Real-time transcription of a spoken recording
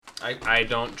I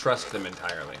don't trust them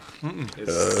entirely. Is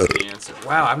the answer.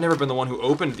 Wow, I've never been the one who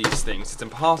opened these things. It's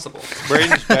impossible.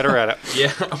 Braden's better at it.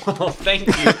 Yeah, well, thank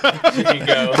you. There you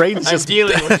go. Braden's I'm just-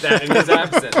 dealing with that in his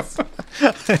absence.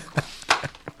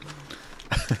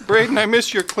 Braden, I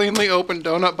miss your cleanly opened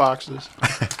donut boxes.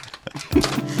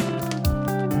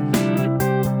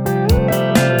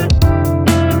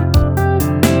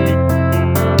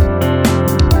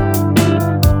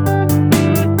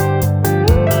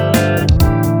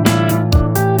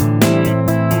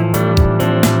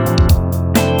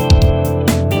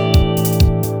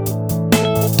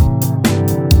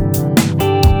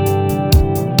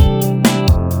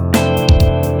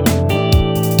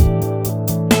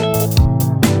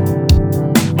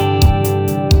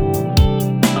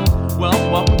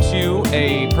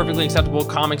 Acceptable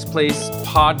Comics Place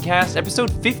podcast,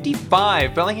 episode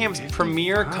 55, Bellingham's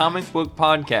premier comic book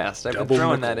podcast. I've been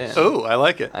throwing that in. Oh, I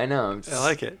like it. I know. I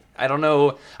like it. I don't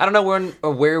know when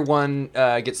or where one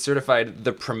gets certified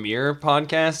the premier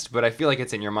podcast, but I feel like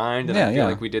it's in your mind, and I feel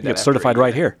like we did that. You get certified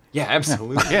right here. Yeah,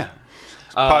 absolutely. Yeah.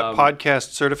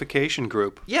 Podcast certification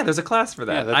group. Yeah, there's a class for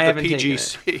that. Yeah, I haven't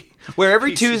PGC. taken it. Where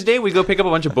every Tuesday we go pick up a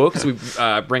bunch of books, we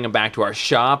bring them back to our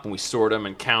shop, and we sort them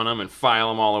and count them and file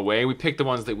them all away. We pick the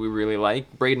ones that we really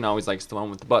like. Braden always likes the one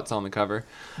with the butts on the cover.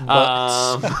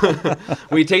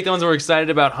 We take the ones we're excited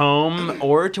about home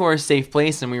or to our safe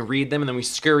place, and we read them, and then we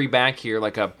scurry back here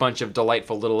like a bunch of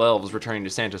delightful little elves returning to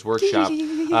Santa's workshop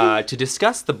to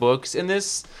discuss the books in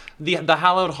the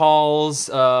hallowed halls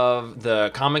of the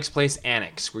Comics Place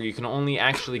Annex, where you can only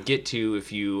actually get to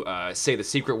if you say the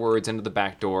secret words into the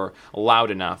back door loud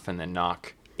enough and then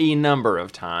knock a number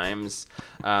of times.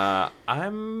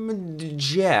 I'm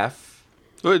Jeff.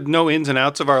 No ins and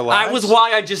outs of our lives. That was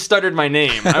why I just stuttered my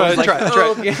name. I was like,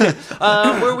 okay.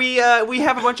 Where we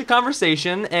have a bunch of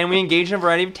conversation and we engage in a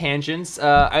variety of tangents,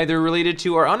 either related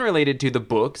to or unrelated to the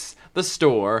books, the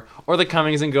store, or the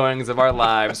comings and goings of our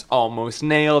lives. Almost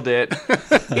nailed it.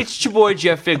 It's your boy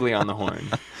Jeff Figley on the horn.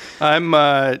 I'm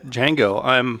Django.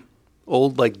 I'm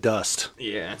old like dust.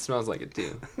 Yeah, it smells like it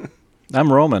too.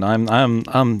 I'm Roman.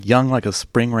 I'm young like a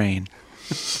spring rain.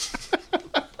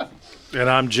 And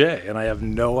I'm Jay, and I have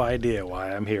no idea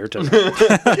why I'm here today.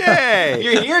 Yay!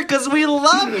 You're here because we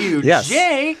love you, Yes.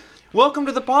 Jay. Welcome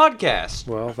to the podcast.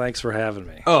 Well, thanks for having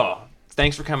me. Oh,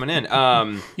 thanks for coming in.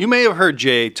 You may have heard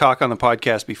Jay talk on the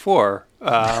podcast before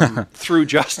through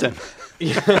Justin.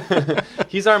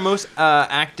 He's our most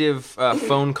active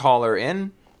phone caller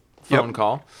in. Phone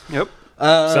call. Yep.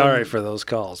 Sorry for those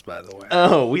calls, by the way.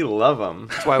 Oh, we love them.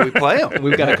 That's why we play them.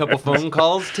 We've got a couple phone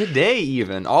calls today,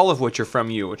 even, all of which are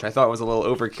from you, which I thought was a little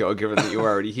overkill given that you were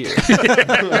already here.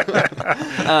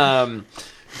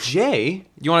 Jay,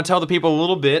 you want to tell the people a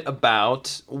little bit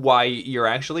about why you're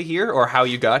actually here or how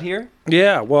you got here?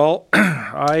 Yeah, well,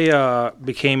 I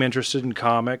became interested in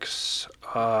comics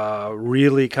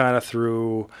really kind of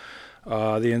through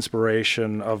the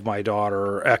inspiration of my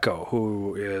daughter, Echo,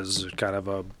 who is kind of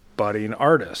a budding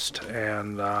artist.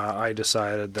 And I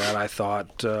decided that I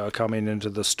thought coming into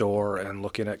the store and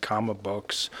looking at comic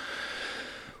books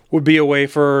would be a way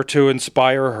for her to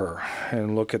inspire her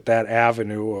and look at that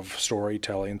avenue of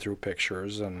storytelling through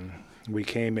pictures. And we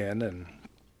came in and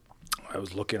I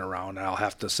was looking around, and I'll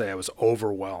have to say I was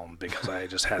overwhelmed because I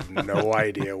just had no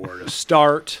idea where to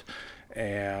start.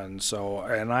 And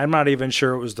I'm not even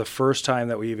sure it was the first time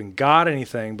that we even got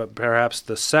anything, but perhaps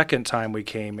the second time we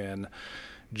came in,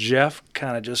 Jeff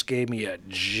kind of just gave me a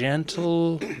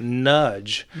gentle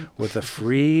nudge with a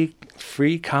free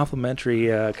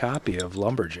complimentary copy of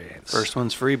Lumberjanes. First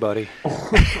one's free, buddy.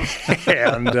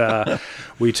 And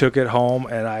we took it home,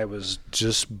 and I was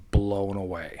just blown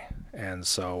away. And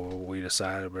so we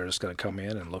decided we're just going to come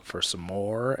in and look for some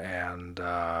more. And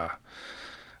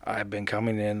I've been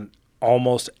coming in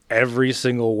almost every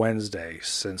single Wednesday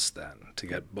since then to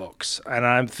get books. And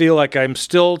I feel like I'm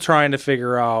still trying to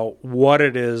figure out what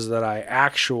it is that I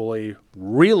actually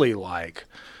really like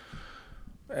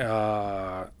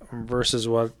versus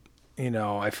what,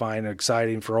 I find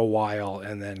exciting for a while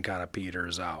and then kind of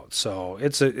peters out. So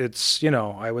it's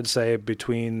I would say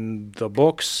between the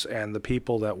books and the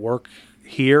people that work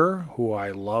here, who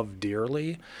I love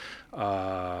dearly,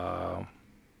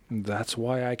 that's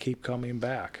why I keep coming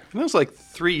back. That was like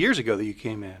 3 years ago that you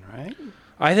came in, right?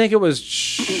 I think it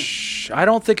was. I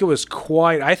don't think it was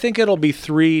quite. I think it'll be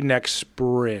 3 next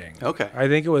spring. Okay. I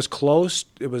think it was close.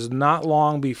 It was not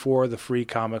long before the Free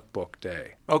Comic Book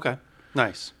Day. Okay.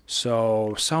 Nice.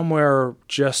 So somewhere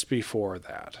just before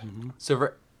that. Mm-hmm. So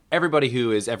for everybody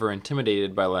who is ever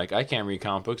intimidated by, I can't read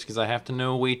comic books because I have to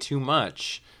know way too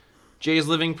much, Jay's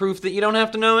living proof that you don't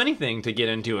have to know anything to get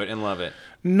into it and love it.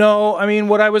 No, I mean,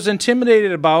 what I was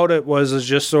intimidated about it is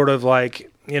just sort of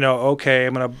like, okay,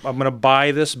 I'm gonna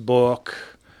buy this book,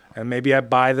 and maybe I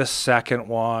buy the second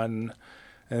one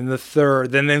and the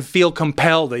third, then feel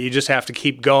compelled that you just have to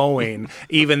keep going,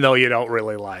 even though you don't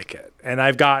really like it. And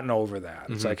I've gotten over that.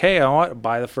 It's like, hey, I want to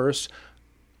buy the first.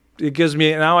 It gives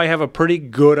me, now I have a pretty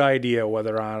good idea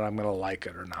whether or not I'm going to like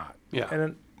it or not. Yeah.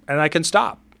 And I can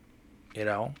stop,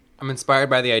 I'm inspired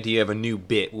by the idea of a new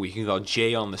bit we can call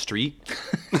Jay on the Street.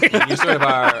 And you're sort of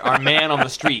our man on the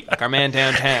street, like our man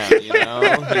downtown,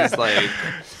 He's like,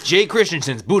 Jay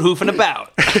Christensen's boot hoofing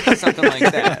about. Something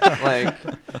like that.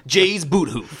 Like, Jay's boot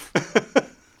hoof.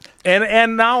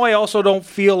 And now I also don't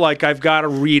feel like I've got to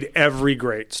read every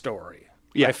great story.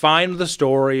 Yeah. I find the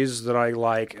stories that I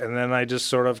like, and then I just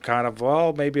sort of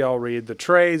maybe I'll read the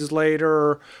trades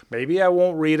later. Maybe I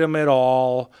won't read them at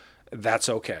all. That's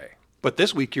okay. But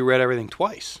this week you read everything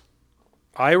twice.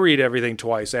 I read everything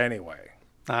twice anyway.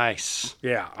 Nice.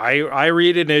 Yeah, I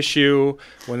read an issue.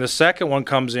 When the second one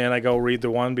comes in, I go read the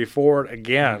one before it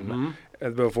again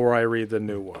before I read the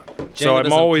new one. So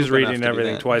I'm always reading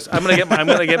everything twice. I'm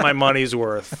gonna get my money's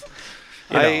worth.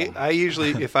 I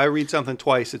usually, if I read something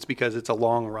twice, it's because it's a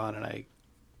long run, and I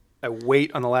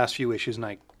wait on the last few issues and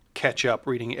I catch up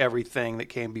reading everything that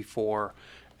came before,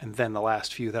 and then the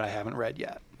last few that I haven't read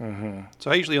yet. Mm-hmm.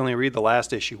 So I usually only read the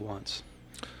last issue once.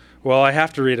 Well, I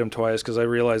have to read them twice because I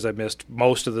realize I missed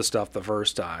most of the stuff the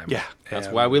first time. Yeah. That's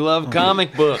why we love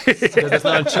comic books. Because it's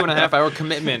not a 2.5-hour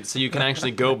commitment, so you can actually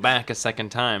go back a second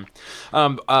time.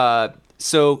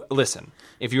 So, listen.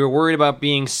 If you were worried about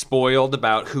being spoiled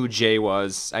about who Jay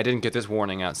was, I didn't get this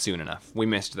warning out soon enough. We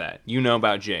missed that. You know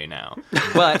about Jay now.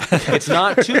 But it's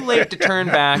not too late to turn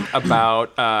back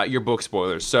about your book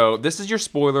spoilers. So this is your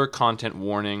spoiler content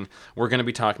warning. We're going to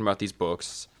be talking about these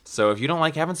books. So if you don't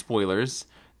like having spoilers,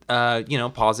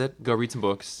 pause it, go read some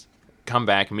books, come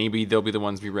back. Maybe they'll be the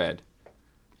ones we read.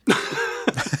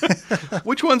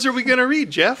 Which ones are we going to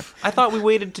read, Jeff? I thought we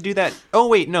waited to do that. Oh,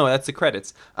 wait, no, that's the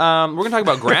credits. We're going to talk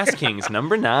about Grass Kings,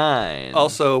 number 9.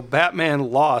 Also,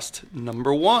 Batman Lost,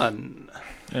 number 1.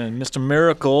 And Mr.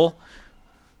 Miracle,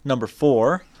 number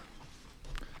 4.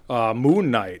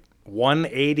 Moon Knight,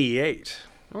 188.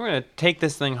 We're going to take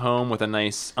this thing home with a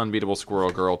nice Unbeatable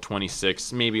Squirrel Girl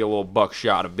 26, maybe a little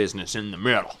buckshot of business in the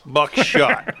middle.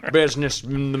 Buckshot. Business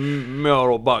in the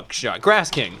middle, buckshot. Grass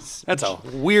Kings. That's a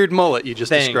weird mullet you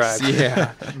just described.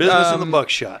 Yeah. Business in the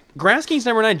buckshot. Grass Kings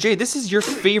number 9. Jay, this is your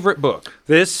favorite book.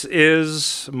 This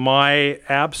is my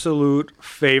absolute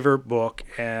favorite book,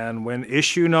 and when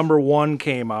issue number 1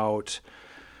 came out,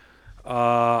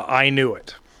 I knew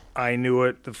it. I knew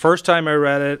it the first time I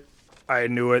read it. I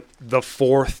knew it the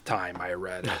fourth time I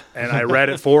read it, and I read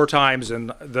it 4 times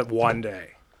in that one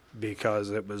day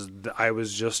because I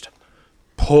was just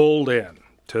pulled in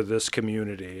to this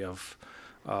community of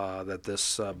that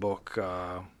this book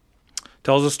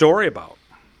tells a story about.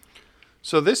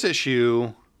 So this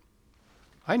issue,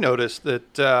 I noticed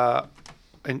that,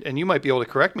 and you might be able to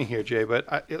correct me here, Jay,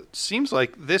 but it seems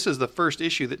like this is the first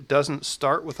issue that doesn't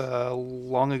start with a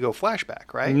long ago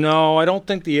flashback, right? No, I don't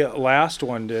think the last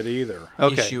one did either.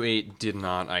 Okay. Issue 8 did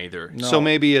not either. No. So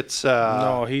maybe it's...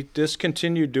 no, he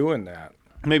discontinued doing that.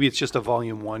 Maybe it's just a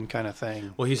volume 1 kind of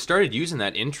thing. Well, he started using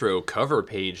that intro cover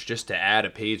page just to add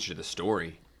a page to the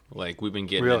story. Like, we've been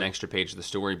getting an extra page to the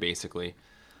story, basically.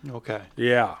 Okay.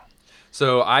 Yeah.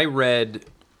 So I read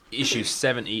issues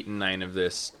 7, 8, and 9 of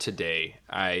this today.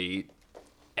 I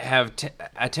have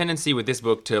a tendency with this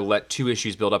book to let 2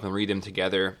 issues build up and read them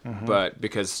together, but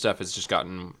because stuff has just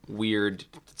gotten weird,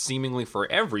 seemingly for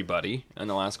everybody in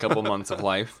the last couple months of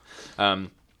life,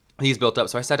 these built up.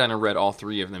 So I sat down and read all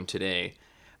 3 of them today.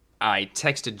 I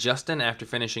texted Justin after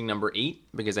finishing number 8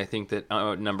 because I think that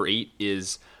number 8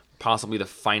 is possibly the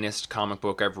finest comic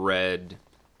book I've read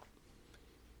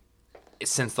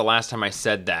since the last time I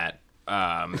said that.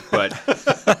 But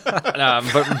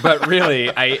really,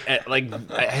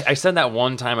 I said that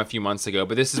one time a few months ago.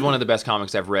 But this is one of the best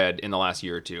comics I've read in the last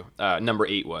year or 2. Number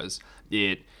 8 was.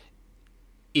 It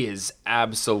is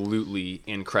absolutely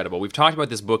incredible. We've talked about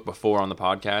this book before on the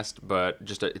podcast, but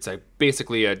it's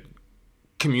basically a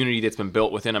community that's been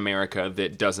built within America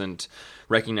that doesn't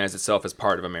recognize itself as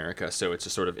part of America. So it's a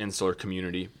sort of insular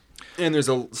community, and there's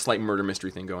a slight murder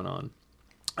mystery thing going on.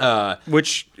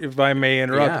 Which, if I may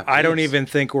interrupt, Yeah, I don't please. even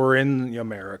think we're in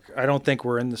America. I don't think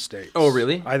we're in the States. Oh,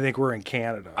 really? I think we're in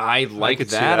Canada. I like could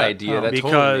see that that. idea. That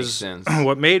because totally makes sense.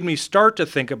 what made me start to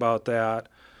think about that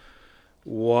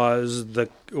was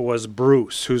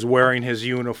Bruce, who's wearing his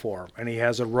uniform, and he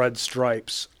has a red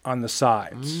stripes on the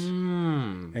sides.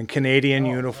 And Canadian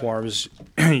uniforms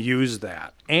use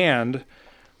that. And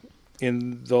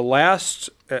in the last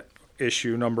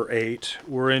issue, number 8,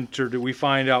 we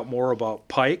find out more about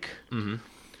Pike,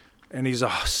 and he's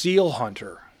a seal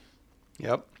hunter.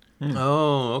 Yep.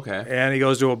 Oh, okay. And he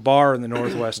goes to a bar in the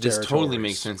Northwest This Territories. totally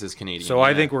makes sense as Canadian. So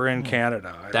I think we're in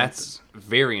Canada. That's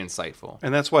very insightful.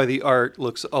 And that's why the art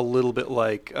looks a little bit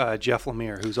like Jeff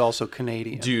Lemire, who's also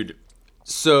Canadian. Dude,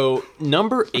 so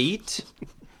number 8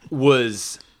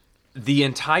 was the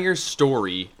entire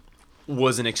story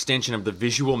was an extension of the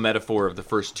visual metaphor of the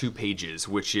first 2 pages,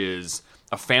 which is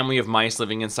a family of mice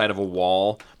living inside of a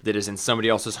wall that is in somebody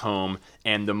else's home,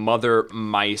 and the mother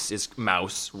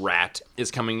rat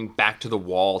is coming back to the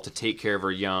wall to take care of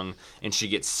her young, and she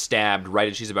gets stabbed right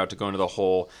as she's about to go into the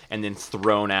hole and then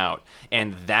thrown out.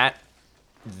 And that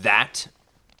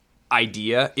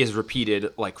idea is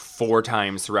repeated like 4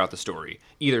 times throughout the story,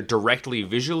 either directly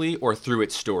visually or through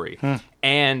its story.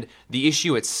 And the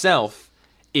issue itself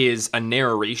is a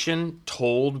narration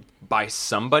told by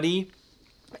somebody,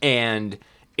 and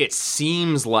it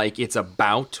seems like it's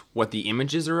about what the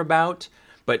images are about,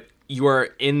 but you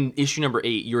are in issue number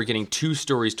 8, you are getting 2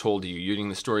 stories told to you. You're getting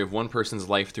the story of one person's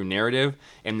life through narrative,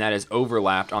 and that is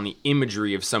overlapped on the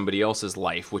imagery of somebody else's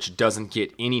life, which doesn't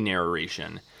get any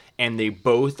narration. And they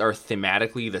both are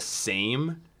thematically the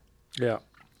same. Yeah.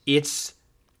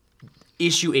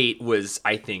 Issue 8 was,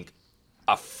 I think,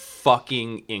 a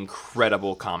fucking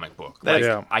incredible comic book.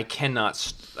 I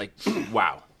cannot,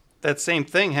 wow. That same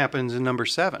thing happens in number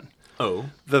 7. Oh.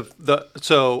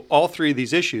 So all 3 of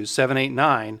these issues, 7, 8,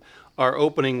 9, are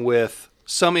opening with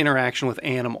some interaction with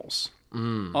animals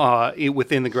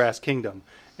within the Grass Kingdom.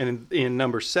 And in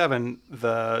number 7,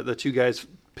 the 2 guys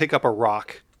pick up a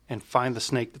rock and find the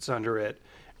snake that's under it,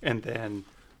 and then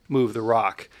move the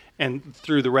rock. And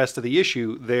through the rest of the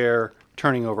issue, they're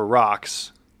turning over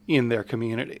rocks in their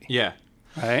community. Yeah.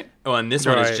 Right? Oh, and this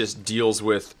one is just deals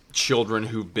with children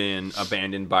who've been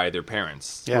abandoned by their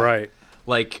parents. Yeah. Right.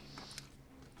 Like,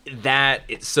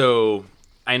 so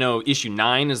I know issue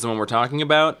 9 is the one we're talking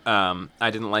about. I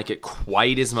didn't like it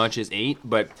quite as much as 8,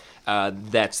 but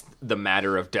that's the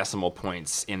matter of decimal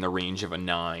points in the range of a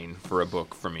 9 for a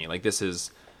book for me. Like, this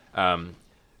is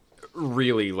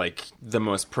really like the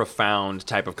most profound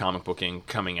type of comic booking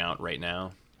coming out right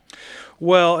now.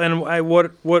 Well, and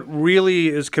what really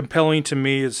is compelling to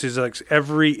me is like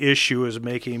every issue is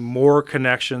making more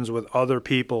connections with other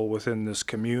people within this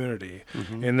community.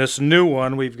 In this new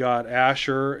one, we've got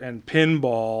Asher and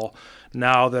Pinball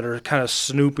now that are kind of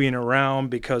snooping around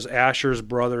because Asher's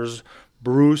brothers,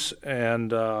 Bruce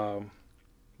and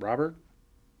Robert,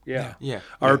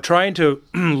 are trying to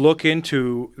look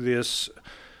into this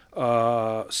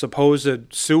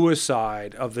supposed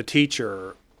suicide of the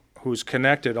teacher, who's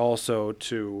connected also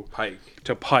to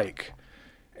Pike.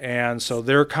 And so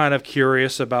they're kind of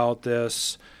curious about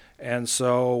this. And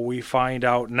so we find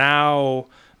out now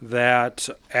that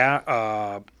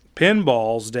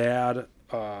Pinball's dad,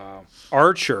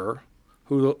 Archer,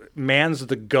 who mans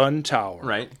the gun tower.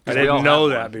 Right. I didn't know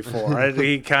that before.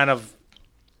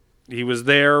 He was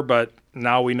there, but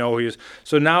now we know he is.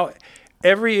 So now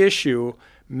every issue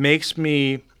makes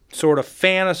me sort of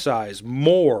fantasize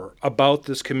more about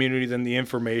this community than the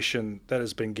information that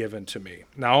has been given to me.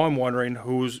 Now I'm wondering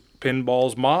who's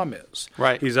Pinball's mom is.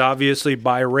 Right. He's obviously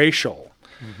biracial.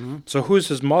 So who's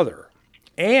his mother?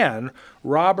 And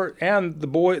Robert,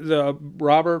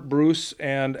 Bruce,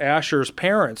 and Asher's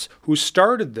parents, who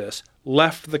started this,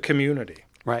 left the community.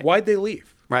 Right. Why'd they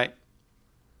leave? Right.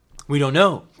 We don't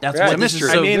know. That's what this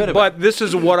is so good about. But this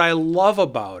is what I love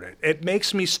about it. It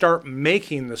makes me start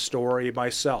making the story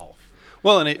myself.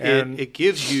 Well, and it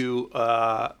gives you,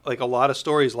 like a lot of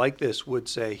stories like this would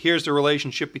say, here's the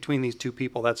relationship between these 2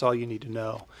 people. That's all you need to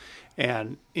know.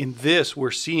 And in this,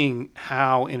 we're seeing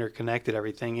how interconnected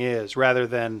everything is. Rather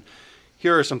than,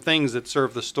 here are some things that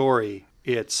serve the story,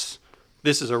 this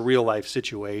is a real life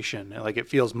situation. Like, it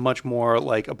feels much more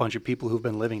like a bunch of people who've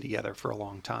been living together for a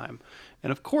long time.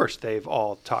 And of course, they've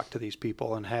all talked to these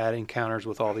people and had encounters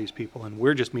with all these people, and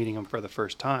we're just meeting them for the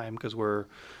first time because we're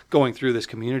going through this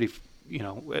community,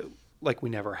 like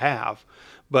we never have.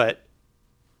 But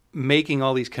making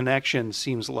all these connections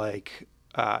seems like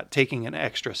taking an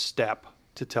extra step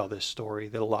to tell this story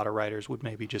that a lot of writers would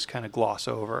maybe just kind of gloss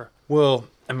over. Well,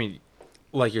 I mean,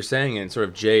 like you're saying, and sort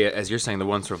of Jay, as you're saying, the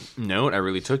one sort of note I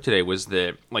really took today was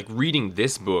that, like, reading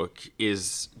this book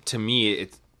is, to me,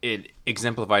 it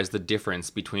exemplifies the difference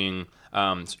between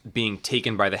being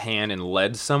taken by the hand and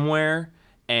led somewhere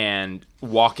and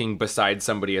walking beside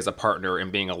somebody as a partner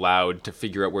and being allowed to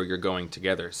figure out where you're going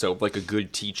together. So like a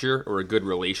good teacher or a good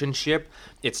relationship,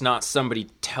 it's not somebody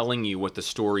telling you what the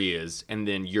story is and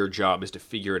then your job is to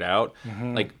figure it out.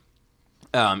 Like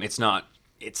it's not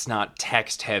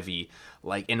text heavy.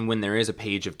 Like, and when there is a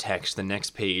page of text, the next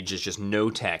page is just no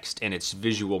text and it's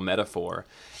visual metaphor.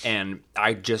 And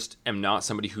I just am not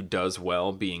somebody who does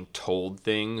well being told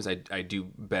things. I do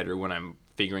better when I'm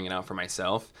figuring it out for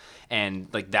myself. And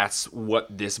like, that's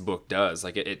what this book does.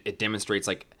 Like it demonstrates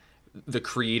like the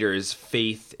creator's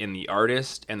faith in the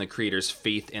artist and the creator's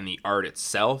faith in the art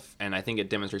itself. And I think it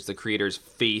demonstrates the creator's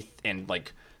faith and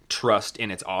like trust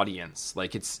in its audience.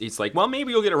 Like it's like, well,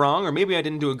 maybe you'll get it wrong, or maybe I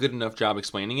didn't do a good enough job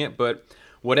explaining it, but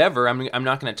whatever. I'm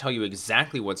not going to tell you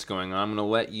exactly what's going on. I'm going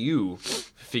to let you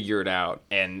figure it out.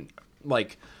 And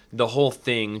like the whole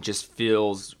thing just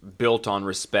feels built on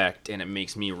respect, and it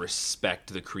makes me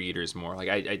respect the creators more. Like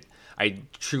I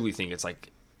truly think it's like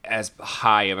as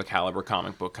high of a caliber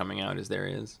comic book coming out as there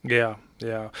is. Yeah.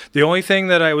 The only thing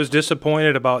that I was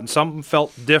disappointed about, and something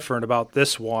felt different about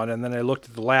this one, and then I looked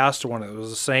at the last one, it was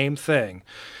the same thing,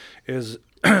 is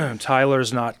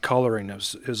Tyler's not coloring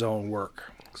his own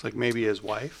work. Looks like maybe his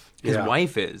wife. His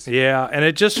wife is. Yeah, and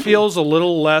it just feels a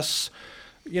little less.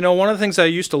 You know, one of the things I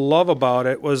used to love about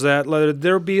it was that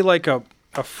there'd be like a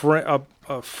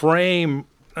frame,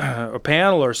 a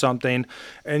panel or something,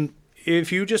 and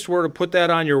if you just were to put that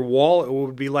on your wall, it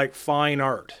would be like fine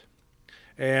art.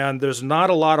 And there's not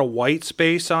a lot of white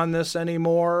space on this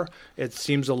anymore. It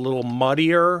seems a little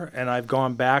muddier, and I've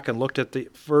gone back and looked at the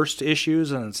first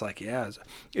issues, and it's like, yeah,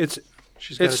 it's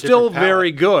still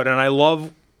very good, and I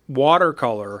love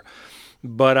watercolor,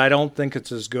 but I don't think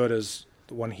it's as good as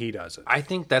when he does it. I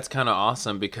think that's kind of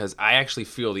awesome because I actually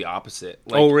feel the opposite.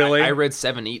 Like, oh, really? I read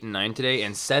 7, 8, and 9 today,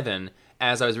 and 7,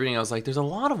 as I was reading, I was like, there's a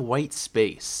lot of white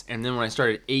space. And then when I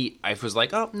started 8, I was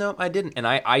like, oh, no, I didn't. And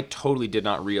I totally did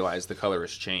not realize the color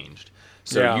has changed.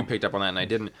 So you picked up on that, and I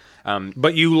didn't.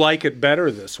 But you like it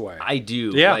better this way. I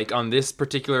do. Yeah. Like, on this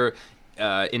particular,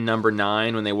 in number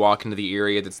 9, when they walk into the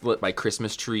area that's lit by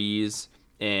Christmas trees,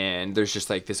 and there's just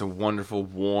like this wonderful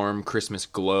warm Christmas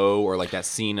glow, or like that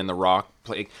scene in the rock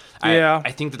play.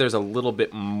 I think that there's a little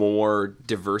bit more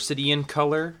diversity in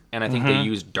color, and I think they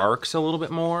use darks a little bit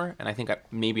more, and I think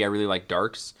maybe I really like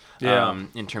darks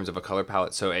in terms of a color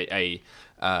palette. So I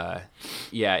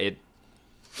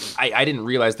didn't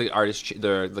realize the artist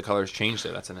the colors changed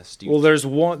there. That's an astute. Well,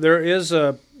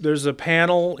 there's a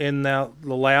panel in the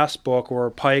last book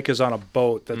where Pike is on a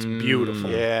boat that's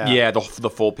beautiful. Yeah, the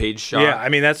full page shot. Yeah, I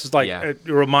mean that's like it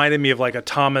reminded me of like a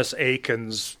Thomas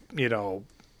Aikens,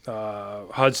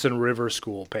 Hudson River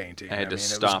School painting. I had to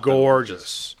stop. It was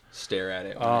gorgeous. Stare at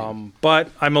it. But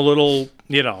I'm a little,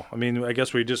 I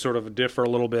guess we just sort of differ a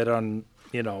little bit on,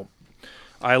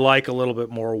 I like a little bit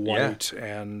more white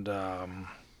and.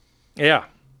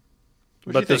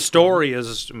 But the story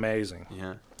is amazing.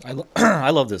 Yeah, I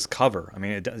love this cover. I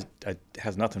mean, it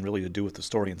has nothing really to do with the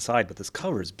story inside, but this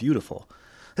cover is beautiful.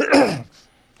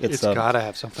 It's got to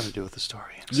have something to do with the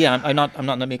story. Yeah, I'm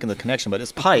not making the connection, but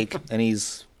it's Pike, and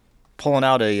he's pulling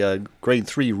out a grade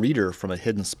 3 reader from a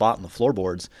hidden spot in the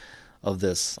floorboards of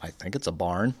this. I think it's a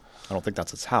barn. I don't think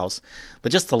that's his house,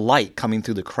 but just the light coming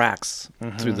through the cracks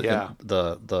through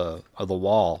the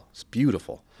wall. It's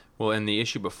beautiful. Well, and the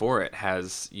issue before it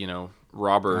has,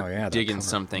 Robert digging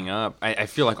something up. I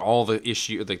feel like all the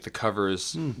the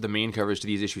covers, the main covers to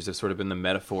these issues have sort of been the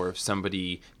metaphor of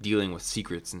somebody dealing with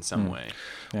secrets in some way.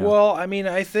 Yeah. Well, I mean,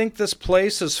 I think this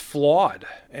place is flawed,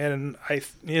 and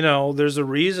there's a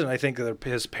reason. I think that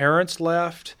his parents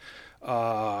left.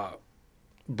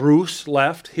 Bruce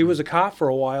left. He was a cop for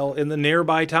a while in the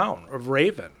nearby town of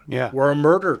Raven, where a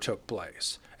murder took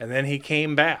place, and then he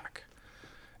came back.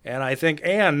 And I think,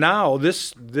 and now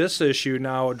this issue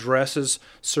now addresses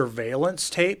surveillance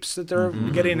tapes that they're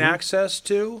getting access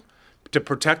to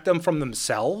protect them from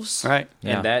themselves. Right.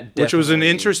 Yeah. And which was an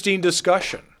interesting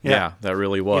discussion. Yeah, that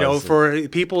really was. For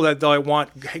people that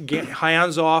want get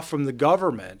hands off from the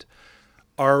government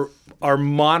are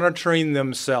monitoring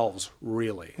themselves,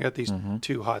 really. You got these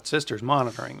two hot sisters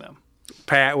monitoring them.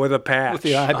 With a patch. With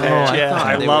the eye patch,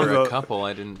 I love a couple.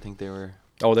 I didn't think they were...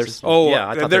 Oh,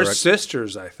 I thought they're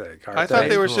sisters, I think. I thought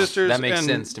they were sisters. That makes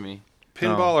sense to me.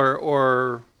 Pinball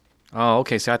or Oh,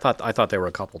 okay. See, I thought they were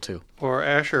a couple too. Or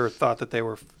Asher thought that they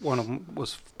were one of them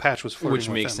was Patch was flirting which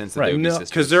with makes them. sense that they would be sisters.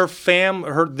 Because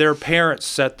their parents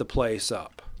set the place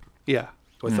up. Yeah.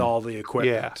 With all the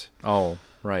equipment. Yeah. Oh,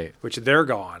 right. Which they're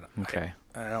gone. Okay.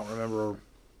 I don't remember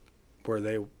where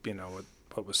they,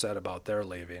 what was said about their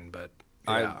leaving, but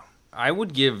yeah. I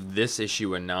would give this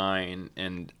issue a 9,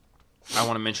 and I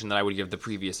want to mention that I would give the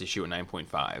previous issue a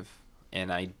 9.5,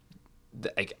 and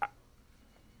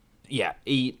yeah,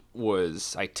 8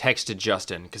 was, I texted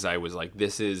Justin because I was like,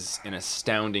 this is an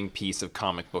astounding piece of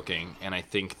comic booking, and I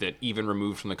think that even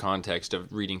removed from the context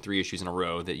of reading 3 issues in a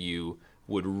row, that you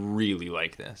would really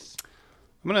like this.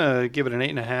 I'm going to give it an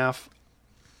 8.5.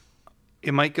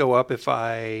 It might go up if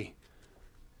I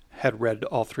had read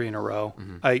all 3 in a row.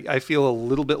 I feel a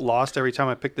little bit lost every time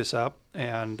I pick this up,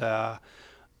 and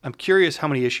I'm curious how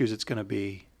many issues it's going to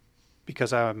be,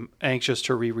 because I'm anxious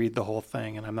to reread the whole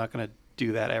thing, and I'm not going to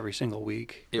do that every single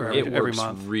week It every works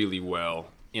month. really well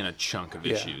in a chunk of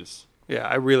issues. Yeah,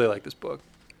 I really like this book.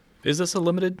 Is this a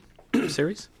limited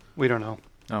series? We don't know.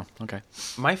 Oh, okay.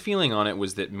 My feeling on it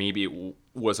was that maybe it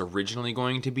was originally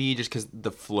going to be, just because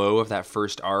the flow of that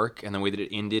first arc and the way that it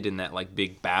ended in that like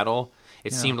big battle,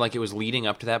 it seemed like it was leading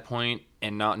up to that point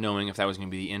and not knowing if that was going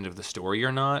to be the end of the story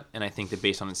or not. And I think that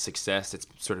based on its success, it's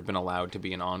sort of been allowed to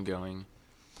be an ongoing,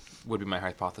 would be my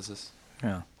hypothesis.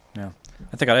 Yeah.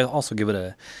 I think I'd also give it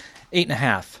a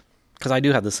 8.5, because I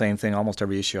do have the same thing almost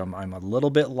every issue. I'm a little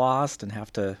bit lost and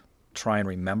have to try and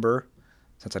remember,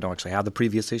 since I don't actually have the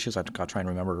previous issues. I've got to try and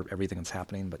remember everything that's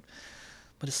happening, but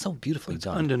it's so beautifully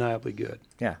done. Undeniably good.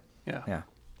 Yeah. Yeah.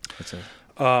 It's a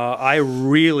I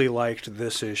really liked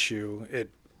this issue.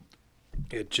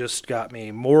 It just got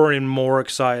me more and more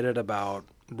excited about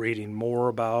reading more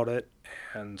about it.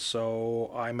 And so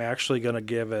I'm actually going to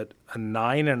give it a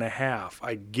 9.5.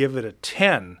 I'd give it a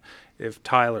 10 if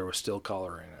Tyler was still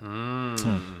coloring it.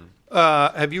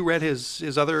 Have you read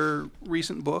his other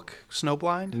recent book,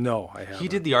 Snowblind? No, I haven't. He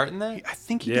did the art in that? I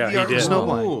think he Yeah, did the art he with did.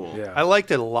 Snowblind. Ooh. Yeah. I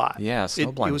liked it a lot. Yeah,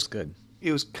 Snowblind it was good.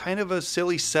 It was kind of a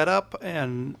silly setup,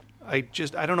 and I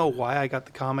don't know why I got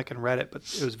the comic and read it, but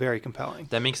it was very compelling.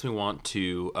 That makes me want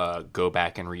to go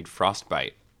back and read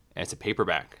Frostbite. It's a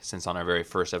paperback, since on our very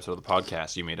first episode of the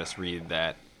podcast, you made us read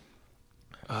that.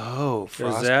 Oh, Is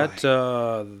Frostbite.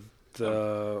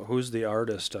 that who's the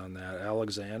artist on that?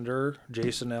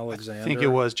 Jason Alexander? I think it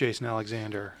was Jason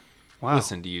Alexander. Wow.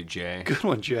 Listen to you, Jay. Good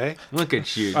one, Jay. Look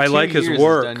at you. I 2 like his years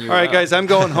work. has done you All right, well. guys, I'm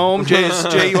going home. Jay,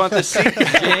 you want this seat?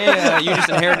 Jay, you just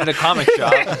inherited a comic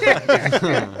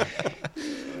shop.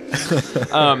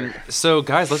 So,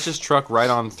 guys, let's just truck right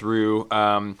on through.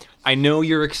 I know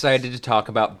you're excited to talk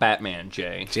about Batman,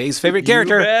 Jay. Jay's favorite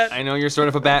character. I know you're sort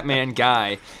of a Batman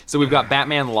guy. So we've got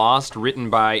Batman Lost,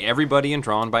 written by everybody and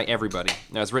drawn by everybody.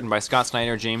 Now, it's written by Scott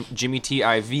Snyder, Jimmy T.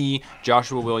 I.V.,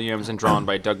 Joshua Williams, and drawn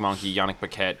by Doug Mahnke, Yannick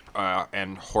Paquette,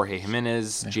 and Jorge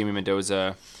Jimenez, Jamie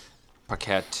Mendoza,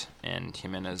 Paquette, and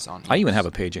Jimenez on I even have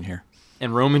a page in here.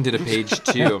 And Roman did a page,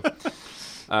 too.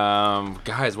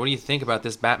 Guys, what do you think about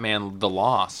this Batman The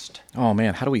Lost? Oh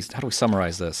man, how do we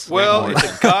summarize this? Well, it's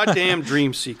a goddamn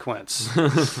dream sequence.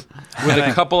 With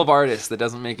a couple of artists, that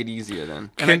doesn't make it easier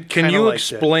then. And I Can kinda you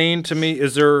liked explain to me,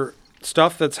 is there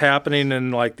stuff that's happening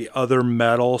in like the other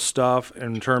metal stuff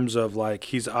in terms of like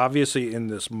he's obviously in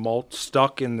this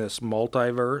stuck in this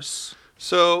multiverse?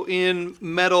 So in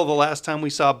Metal, the last time we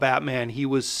saw Batman, he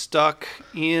was stuck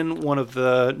in one of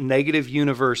the negative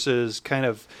universes, kind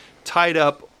of tied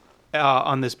up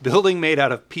on this building made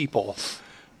out of people,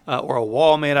 or a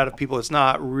wall made out of people. It's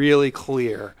not really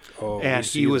clear. Oh, we And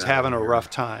see he was that having a here. rough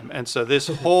time. And so this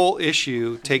whole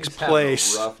issue takes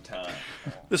place. Rough time.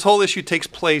 This whole issue takes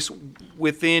place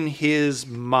within his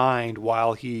mind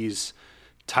while he's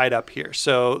tied up here.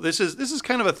 So this is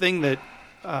kind of a thing that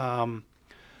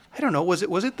I don't know. Was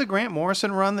it the Grant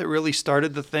Morrison run that really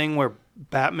started the thing where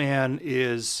Batman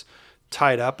is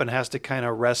tied up and has to kind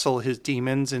of wrestle his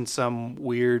demons in some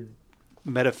weird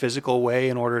metaphysical way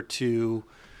in order to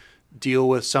deal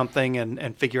with something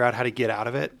and figure out how to get out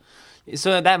of it?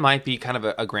 So that might be kind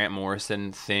of a Grant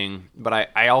Morrison thing, but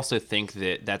I also think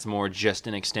that that's more just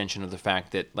an extension of the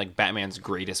fact that like Batman's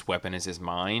greatest weapon is his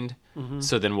mind. Mm-hmm.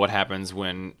 So then what happens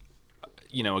when,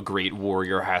 you know, a great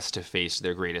warrior has to face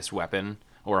their greatest weapon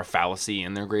or a fallacy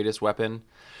in their greatest weapon?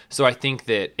 So I think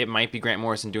that it might be Grant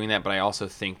Morrison doing that, but I also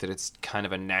think that it's kind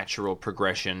of a natural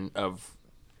progression of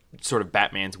sort of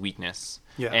Batman's weakness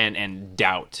and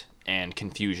doubt and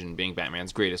confusion being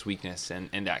Batman's greatest weakness,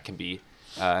 and that can be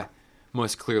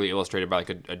most clearly illustrated by like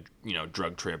a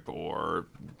drug trip or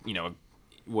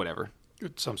whatever.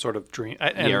 Some sort of dream.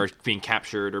 Or being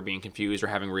captured or being confused or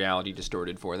having reality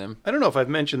distorted for them. I don't know if I've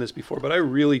mentioned this before, but I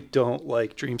really don't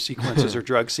like dream sequences or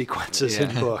drug sequences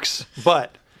in books.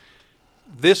 But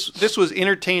this was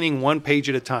entertaining one page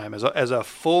at a time. As a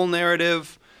full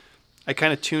narrative, I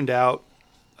kind of tuned out.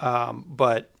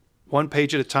 But one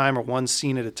page at a time or one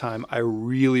scene at a time, I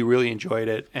really, really enjoyed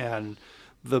it. And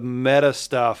the meta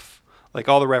stuff, like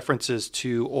all the references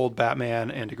to old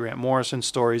Batman and to Grant Morrison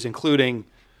stories, including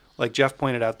like Jeff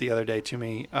pointed out the other day to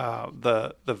me,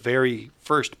 the very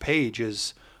first page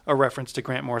is a reference to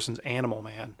Grant Morrison's Animal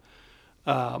Man.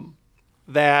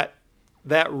 That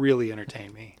really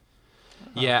entertained me.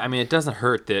 Yeah, I mean, it doesn't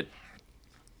hurt that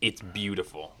it's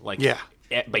beautiful. Like, Yeah.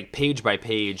 Like page by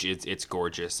page, it's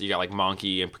gorgeous. You got like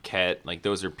Monkey and Paquette. Like,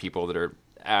 those are people that are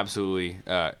absolutely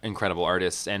incredible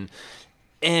artists.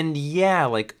 And yeah,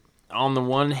 like, on the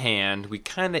one hand, we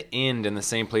kind of end in the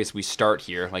same place we start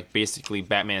here. Like, basically,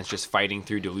 Batman's just fighting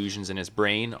through delusions in his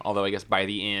brain. Although, I guess by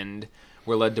the end,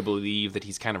 we're led to believe that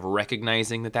he's kind of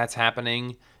recognizing that that's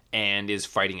happening and is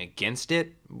fighting against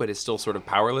it, but is still sort of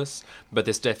powerless. But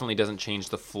this definitely doesn't change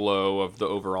the flow of the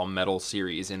overall Metal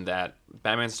series in that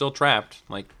Batman's still trapped.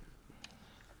 Like,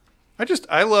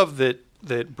 I love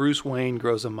that Bruce Wayne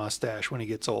grows a mustache when he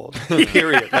gets old.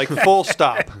 Period. Like, full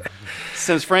stop.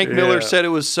 Since Frank Miller said it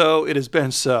was so, it has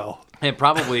been so. and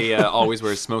probably always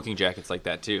wears smoking jackets like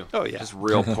that, too. Oh, yeah. Just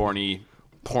real porny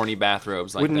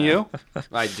bathrobes like Wouldn't that. you?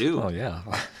 I do. Oh yeah.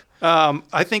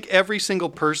 I think every single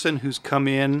person who's come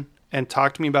in and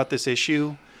talked to me about this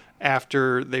issue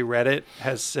after they read it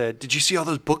has said, "Did you see all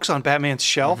those books on Batman's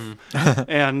shelf?"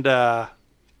 And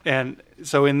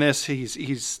so in this,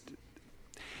 he's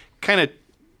kind of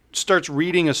starts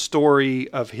reading a story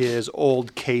of his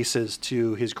old cases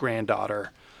to his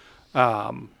granddaughter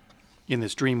in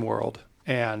this dream world,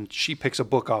 and she picks a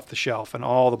book off the shelf, and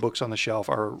all the books on the shelf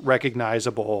are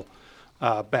recognizable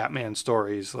Batman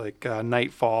stories like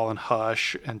Nightfall and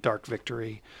Hush and Dark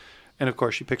Victory. And of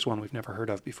course, she picks one we've never heard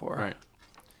of before. Right.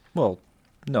 Well,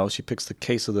 no, she picks the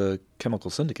case of the Chemical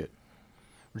Syndicate.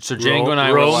 So Django and I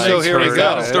were Roll- like, So here we is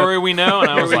that go. a story we know? And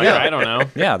I was like, go. I don't know.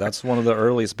 Yeah, that's one of the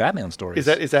earliest Batman stories.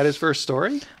 Is that his first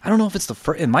story? I don't know if it's the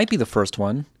first. It might be the first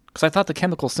one because I thought the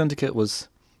Chemical Syndicate was.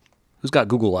 Who's got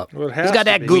Google up? Well, it Who's has got to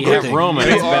that be. We Google have thing? Roman.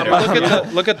 It's better.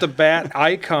 Look at the bat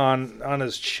icon on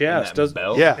his chest. that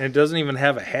belt? Yeah. And it doesn't even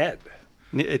have a head.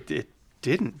 It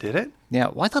didn't, did it? Yeah,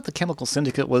 well, I thought the Chemical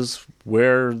Syndicate was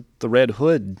where the Red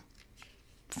Hood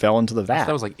fell into the vat.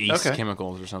 That was like Ace Okay.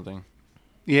 Chemicals or something.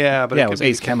 Yeah, but yeah, it it could was be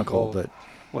Ace Chemical, but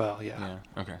well, yeah.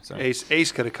 Yeah. Okay. Sorry.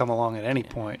 Ace could have come along at any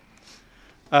point.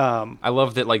 I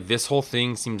love that. Like, this whole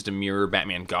thing seems to mirror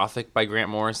Batman Gothic by Grant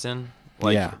Morrison.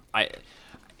 Like, Yeah.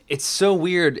 It's so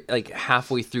weird. Like,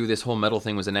 halfway through this whole Metal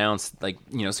thing was announced, like,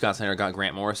 you know, Scott Snyder got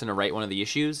Grant Morrison to write one of the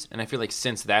issues, and I feel like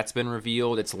since that's been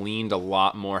revealed, it's leaned a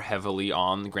lot more heavily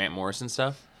on the Grant Morrison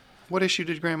stuff. What issue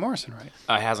did Grant Morrison write?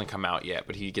 It hasn't come out yet,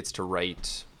 but he gets to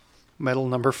write. Metal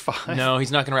number 5. No,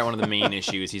 he's not going to write one of the main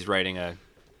issues. He's writing a.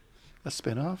 A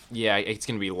spinoff? Yeah, it's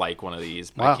going to be like one of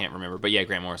these, but Wow. I can't remember. But yeah,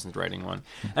 Grant Morrison's writing one.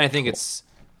 And I think it's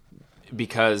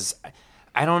because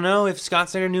I don't know if Scott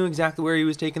Snyder knew exactly where he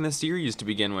was taking the series to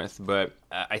begin with, but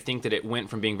I think that it went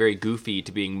from being very goofy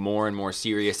to being more and more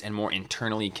serious and more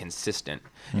internally consistent.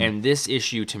 And this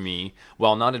issue, to me,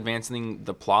 while not advancing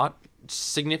the plot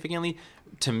significantly,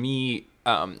 to me,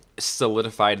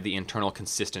 solidified the internal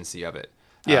consistency of it.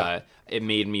 Yeah. It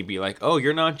made me be like, oh,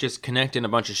 you're not just connecting a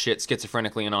bunch of shit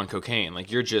schizophrenically and on cocaine. Like,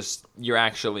 you're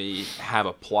actually have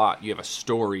a plot, you have a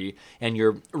story, and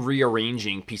you're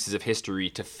rearranging pieces of history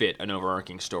to fit an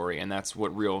overarching story. And that's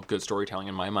what real good storytelling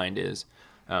in my mind is.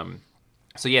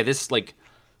 So yeah, this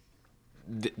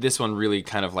this one really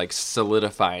kind of like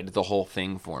solidified the whole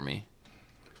thing for me.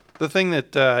 The thing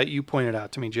that you pointed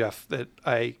out to me, Jeff,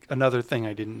 another thing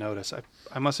I didn't notice,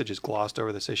 I must have just glossed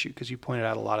over this issue because you pointed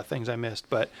out a lot of things I missed,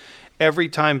 but every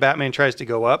time Batman tries to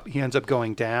go up, he ends up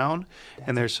going down,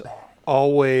 and there's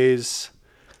always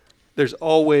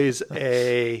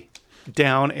a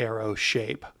down arrow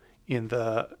shape in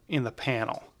the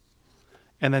panel.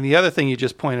 And then the other thing you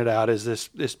just pointed out is this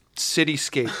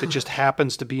cityscape that just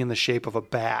happens to be in the shape of a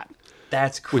bat.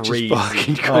 That's Which is crazy.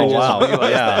 fucking I cool. just wow.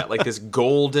 realized Yeah. that. Like, this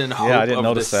golden hope I didn't of the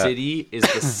notice that. city is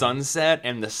the sunset,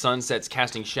 and the sunset's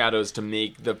casting shadows to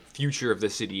make the future of the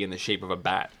city in the shape of a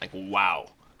bat. Like, wow.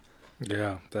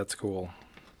 Yeah, that's cool.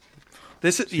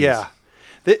 This is yeah.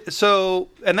 So,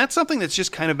 and that's something that's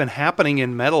just kind of been happening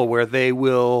in Metal, where they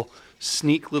will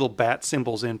sneak little bat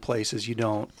symbols in places you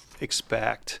don't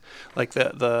expect, like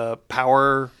the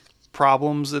power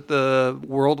problems that the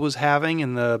world was having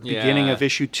in the beginning Yeah. of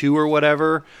issue 2 or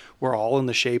whatever were all in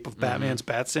the shape of Batman's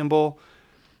bat symbol.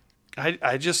 I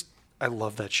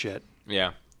love that shit.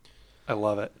 Yeah. I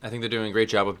love it. I think they're doing a great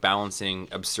job of balancing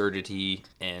absurdity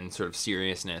and sort of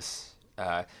seriousness.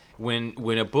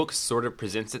 When a book sort of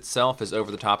presents itself as over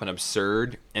the top and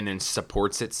absurd, and then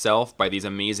supports itself by these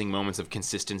amazing moments of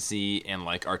consistency and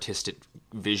like artistic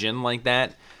vision like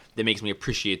that, that makes me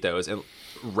appreciate those, and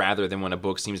rather than when a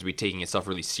book seems to be taking itself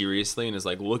really seriously and is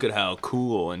like, look at how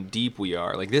cool and deep we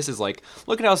are. Like, this is like,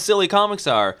 look at how silly comics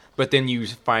are, but then you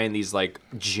find these like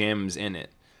gems in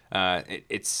it.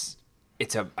 It's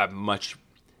a much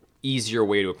easier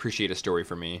way to appreciate a story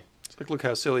for me. It's like, look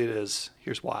how silly it is.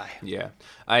 Here's why. Yeah,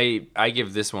 I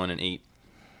give this one an 8.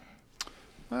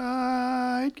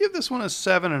 I'd give this one a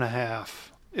 7.5.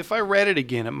 If I read it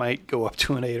again, it might go up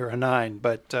to an 8 or a 9,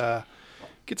 but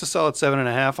gets a solid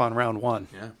 7.5 on round 1.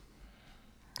 Yeah.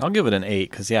 I'll give it an 8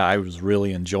 because, I was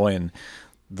really enjoying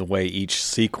the way each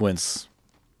sequence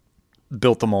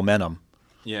built the momentum.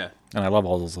 Yeah. And I love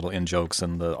all those little in-jokes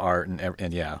and the art.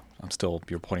 And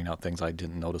you're pointing out things I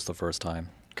didn't notice the first time.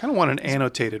 Kind of want an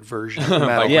annotated version of the By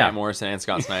Metal. Grant Morrison and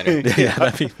Scott Snyder. Yeah,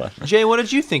 that'd be fun. Jay, what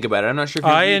did you think about it? I'm not sure if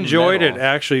you're I reading enjoyed it Metal.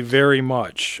 actually very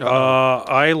much.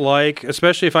 I like,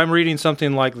 especially if I'm reading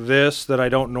something like this that I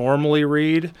don't normally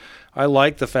read, I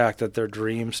like the fact that they're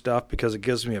dream stuff because it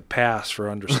gives me a pass for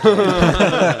understanding.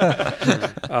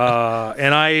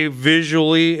 And I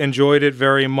visually enjoyed it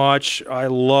very much. I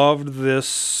loved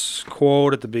this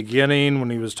quote at the beginning when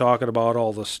he was talking about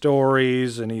all the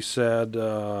stories, and he said,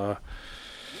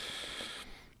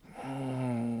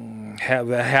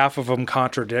 half of them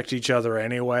contradict each other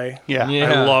anyway. Yeah.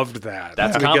 Yeah. I loved that.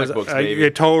 That's Because comic books, baby. yeah,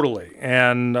 totally.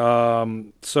 And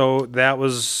so that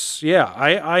was,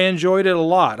 I enjoyed it a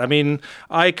lot. I mean,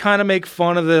 I kind of make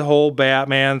fun of the whole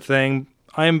Batman thing.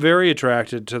 I am very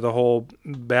attracted to the whole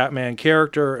Batman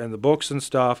character and the books and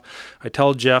stuff. I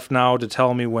tell Jeff now to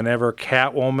tell me whenever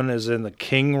Catwoman is in the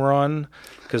King run,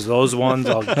 because those ones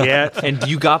I'll get. And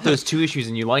you got those 2 issues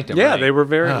and you liked them, Yeah, right? they were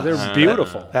they're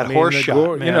beautiful. That horse the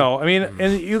shot, man. you know, I mean,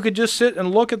 and you could just sit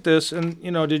and look at this, and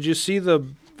did you see the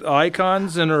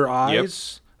icons in her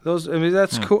eyes? Those, I mean,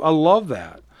 that's cool. I love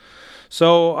that.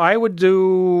 So I would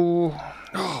do,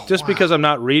 because I'm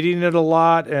not reading it a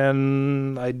lot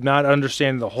and I'm not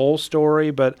understanding the whole story,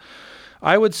 but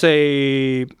I would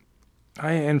say,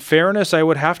 in fairness, I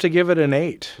would have to give it an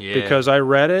 8 because I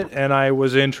read it and I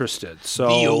was interested. So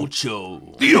The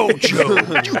Ocho.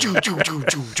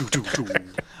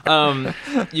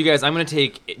 You guys, I'm going to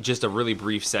take just a really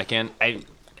brief second. I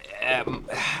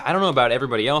don't know about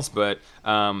everybody else, but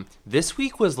this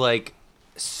week was like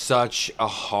such a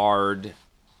hard.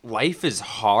 Life is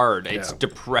hard. It's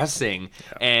depressing,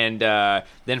 and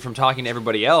then from talking to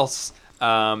everybody else,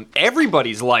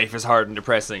 everybody's life is hard and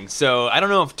depressing. So I don't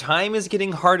know if time is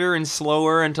getting harder and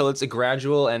slower until it's a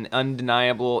gradual and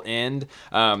undeniable end.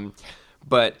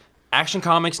 But Action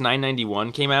Comics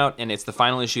 991 came out, and it's the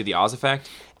final issue of the Oz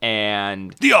Effect.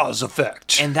 And The Oz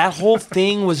Effect. And that whole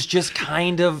thing was just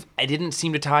kind of, I didn't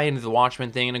seem to tie into the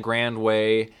Watchmen thing in a grand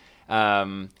way.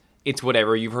 It's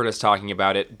whatever. You've heard us talking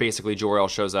about it. Basically, Jor-El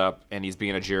shows up, and he's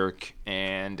being a jerk,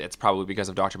 and it's probably because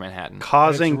of Dr. Manhattan.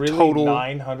 Causing it's really total...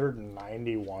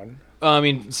 991. I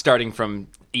mean, starting from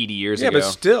 80 years ago. Yeah, but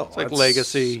still, It's like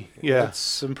legacy. Yeah.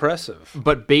 That's impressive.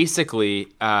 But basically,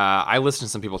 I listened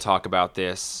to some people talk about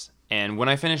this, and when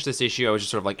I finished this issue, I was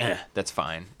just sort of like, that's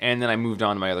fine. And then I moved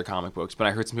on to my other comic books, but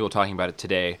I heard some people talking about it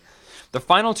today. The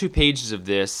final 2 pages of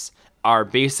this are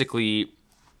basically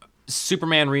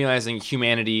Superman realizing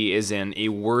humanity is in a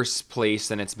worse place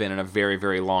than it's been in a very,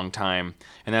 very long time.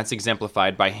 And that's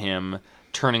exemplified by him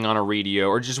turning on a radio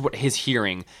or just what his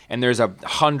hearing. And there's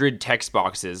 100 text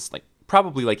boxes, like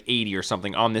probably like 80 or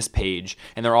something on this page.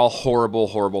 And they're all horrible,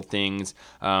 horrible things.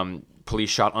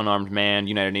 Police shot unarmed man,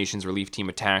 United Nations relief team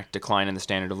attacked, decline in the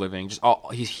standard of living. Just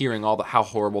he's hearing how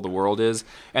horrible the world is.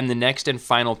 And the next and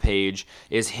final page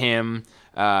is him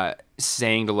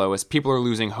saying to Lois, "People are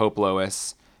losing hope,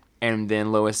 Lois." And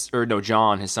then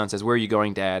John, his son, says, "Where are you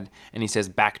going, Dad?" And he says,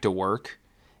 "Back to work."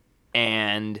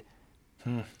 And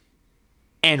when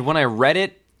I read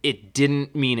it, it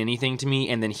didn't mean anything to me.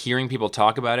 And then hearing people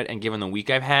talk about it, and given the week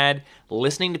I've had,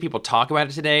 listening to people talk about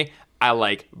it today, I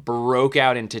like broke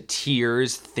out into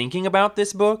tears thinking about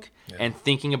this book and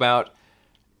thinking about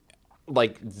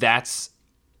like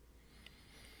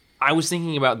I was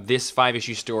thinking about this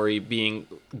 5-issue story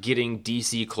getting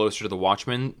DC closer to the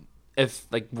Watchmen, if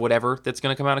like whatever that's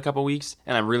going to come out in a couple weeks,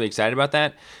 and I'm really excited about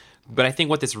that. But I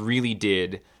think what this really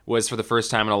did was, for the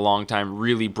first time in a long time,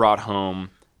 really brought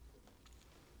home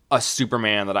a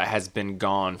Superman that has been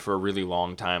gone for a really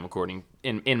long time, according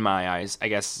in my eyes, I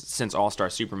guess, since All-Star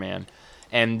Superman.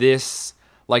 And this,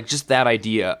 like, just that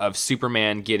idea of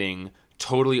Superman getting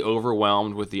totally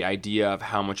overwhelmed with the idea of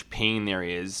how much pain there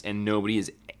is, and nobody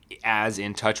is as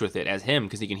in touch with it as him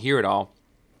because he can hear it all.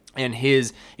 And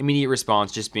his immediate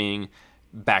response just being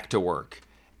back to work.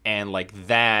 And like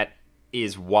that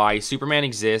is why Superman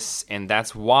exists, and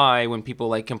that's why when people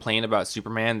like complain about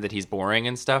Superman that he's boring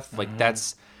and stuff, like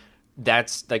that's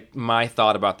like my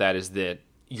thought about that is that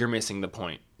you're missing the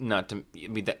point. Not to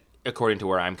be that, according to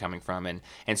where I'm coming from, and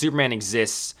Superman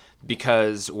exists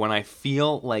because when I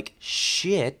feel like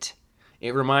shit,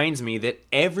 it reminds me that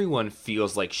everyone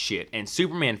feels like shit, and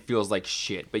Superman feels like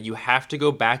shit. But you have to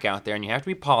go back out there, and you have to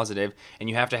be positive, and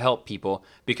you have to help people,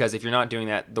 because if you're not doing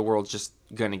that, the world's just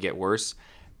gonna get worse.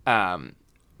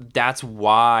 That's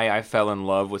why I fell in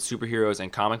love with superheroes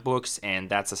and comic books, and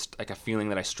that's like a feeling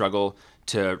that I struggle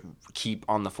to keep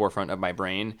on the forefront of my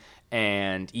brain.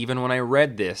 And even when I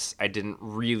read this, I didn't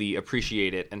really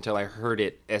appreciate it until I heard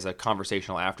it as a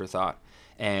conversational afterthought,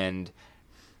 and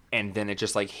then it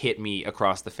just like hit me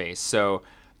across the face. So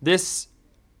this,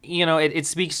 it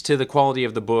speaks to the quality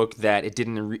of the book that it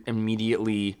didn't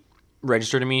immediately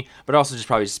register to me, but also just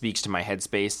probably speaks to my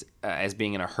headspace as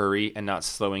being in a hurry and not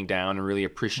slowing down and really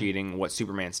appreciating what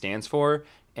Superman stands for.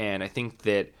 And I think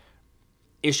that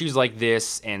issues like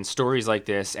this and stories like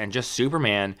this and just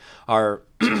Superman are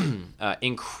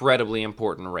incredibly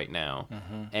important right now.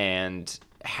 And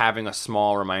having a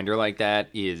small reminder like that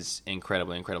is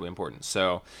incredibly, incredibly important.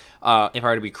 So if I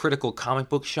were to be critical comic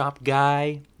book shop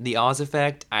guy, the Oz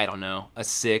Effect, I don't know, a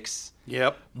 6.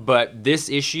 Yep. But this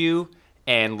issue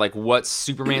and like what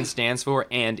Superman stands for,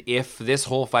 and if this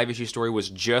whole 5-issue story was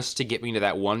just to get me to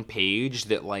that one page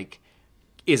that like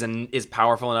is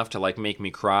powerful enough to like make me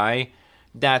cry,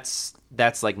 that's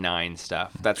like 9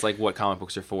 stuff. That's like what comic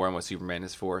books are for and what Superman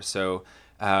is for. So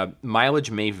mileage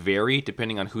may vary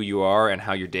depending on who you are and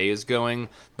how your day is going,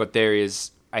 but there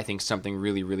is, I think, something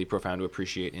really, really profound to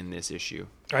appreciate in this issue.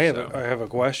 I have a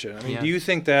question. I mean, do you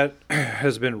think that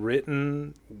has been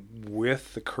written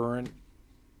with the current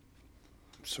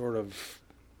sort of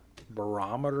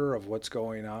barometer of what's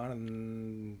going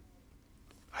on?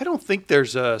 I don't think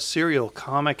there's a serial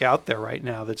comic out there right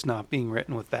now that's not being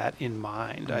written with that in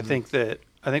mind. I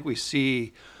think we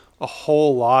see a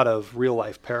whole lot of real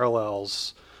life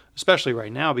parallels, especially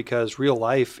right now, because real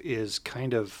life is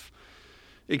kind of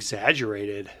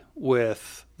exaggerated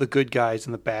with the good guys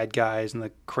and the bad guys and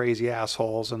the crazy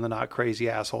assholes and the not crazy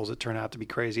assholes that turn out to be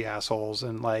crazy assholes,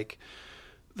 and like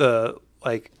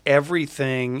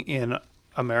everything in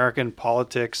American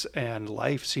politics and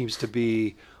life seems to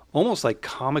be almost like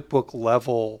comic book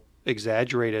level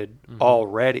exaggerated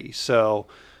already. So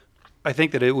I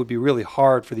think that it would be really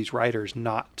hard for these writers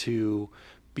not to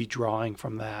be drawing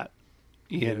from that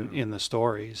in the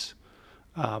stories.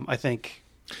 I think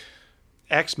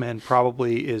X-Men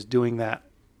probably is doing that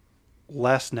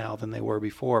less now than they were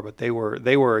before, but they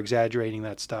were exaggerating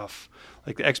that stuff.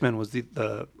 Like the X-Men was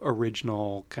the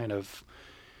original kind of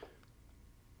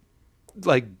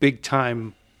like big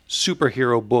time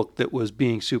superhero book that was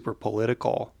being super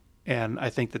political, and I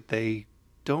think that they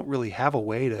don't really have a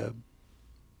way to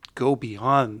go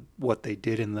beyond what they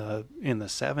did in the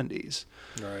 70s,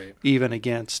 Right. even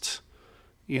against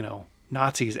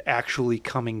Nazis actually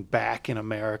coming back in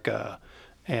America,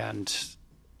 and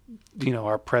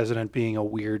our president being a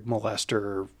weird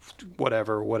molester,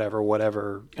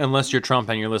 whatever. Unless you're Trump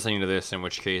and you're listening to this, in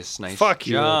which case, nice Fuck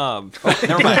you. job. Oh,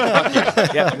 never mind.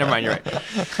 Fuck you. Yeah, never mind. You're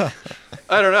right.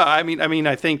 I don't know. I mean,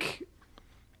 I think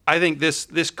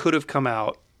this could have come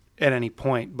out at any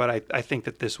point, but I think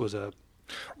that this was a.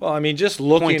 Well, I mean, just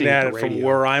looking Pointing at at it the from radio.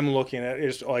 where I'm looking at it,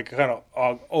 it's like kind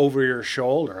of over your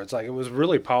shoulder. It's like it was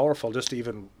really powerful just to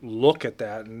even look at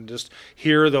that and just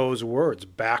hear those words,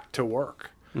 back to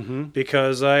work. Mm-hmm.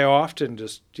 Because I often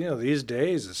just, these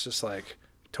days it's just like,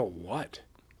 to what?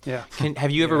 Yeah.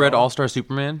 Have you ever read All-Star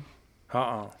Superman?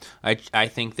 I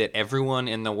think that everyone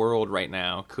in the world right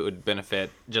now could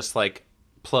benefit, just like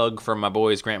plug from my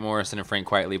boys Grant Morrison and Frank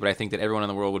Quitely, but I think that everyone in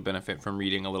the world would benefit from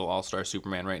reading a little All-Star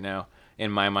Superman right now.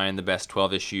 In my mind, the best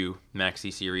 12-issue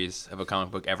maxi series of a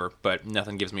comic book ever, but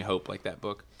nothing gives me hope like that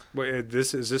book. Wait,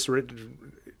 this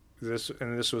written,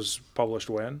 this was published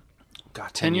when?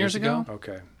 God, 10 years ago?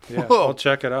 Okay. Yeah, Whoa. I'll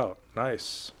check it out.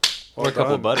 Nice. Well We're a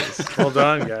couple of done. buddies. Well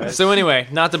done, guys. So anyway,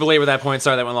 not to belabor that point.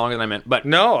 Sorry, that went longer than I meant. But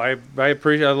No, I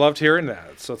appreciate. I loved hearing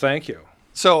that. So thank you.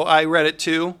 So I read it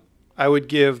too. I would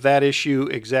give that issue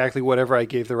exactly whatever I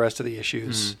gave the rest of the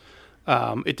issues.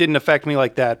 It didn't affect me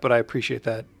like that, but I appreciate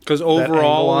that. Because angle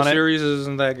overall, on the it. series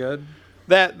isn't that good.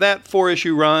 That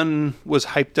 4-issue run was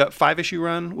hyped up. 5-issue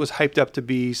run was hyped up to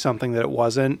be something that it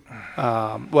wasn't.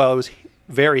 It was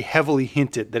very heavily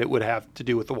hinted that it would have to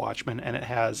do with the Watchmen, and it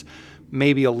has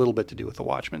maybe a little bit to do with the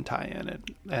Watchmen tie-in.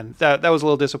 And that was a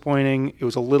little disappointing. It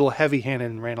was a little heavy-handed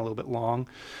and ran a little bit long,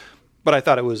 but I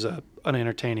thought it was an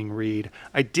entertaining read.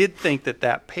 I did think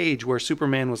that page where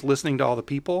Superman was listening to all the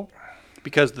people,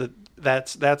 because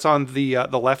that's on the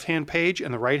left-hand page,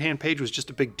 and the right-hand page was just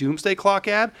a big Doomsday Clock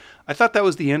ad. I thought that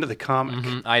was the end of the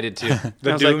comic. I did too.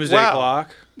 The I was like, Doomsday wow.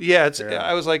 Clock. Yeah,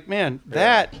 I was like, man,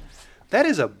 that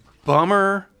is a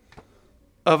bummer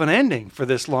of an ending for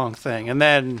this long thing. And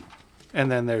then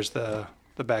there's the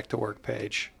back to work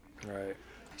page. Right.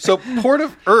 So Port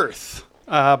of Earth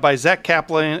by Zach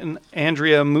Kaplan,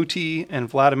 Andrea Muti, and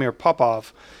Vladimir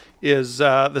Popov is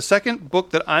the second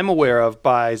book that I'm aware of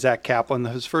by Zach Kaplan.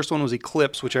 His first one was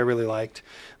Eclipse, which I really liked.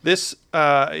 This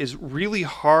is really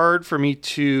hard for me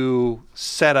to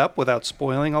set up without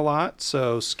spoiling a lot,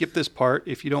 so skip this part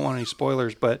if you don't want any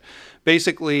spoilers. But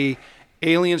basically,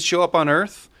 aliens show up on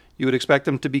Earth. You would expect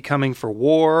them to be coming for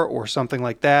war or something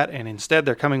like that, and instead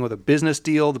they're coming with a business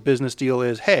deal. The business deal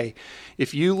is, hey,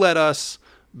 if you let us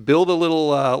build a little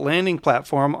landing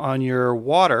platform on your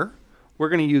water, we're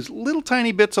going to use little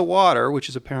tiny bits of water, which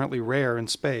is apparently rare in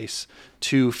space,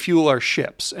 to fuel our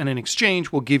ships. And in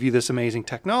exchange, we'll give you this amazing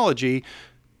technology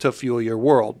to fuel your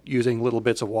world using little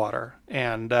bits of water.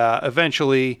 And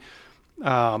eventually,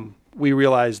 we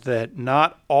realized that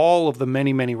not all of the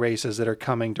many, many races that are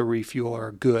coming to refuel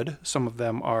are good. Some of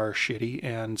them are shitty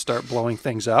and start blowing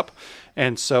things up.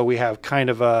 And so we have kind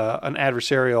of an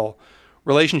adversarial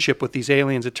relationship with these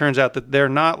aliens. It turns out that they're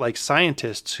not like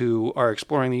scientists who are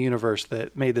exploring the universe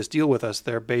that made this deal with us.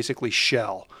 They're basically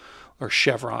Shell or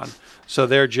Chevron. So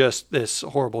they're just this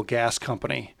horrible gas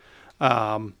company.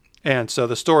 And so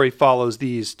the story follows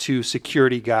these two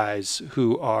security guys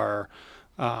who are...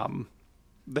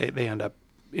 They end up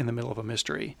in the middle of a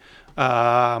mystery.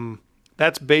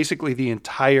 That's basically the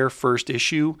entire first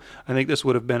issue. I think this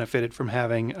would have benefited from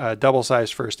having a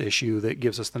double-sized first issue that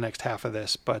gives us the next half of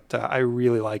this. But I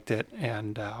really liked it,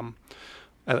 and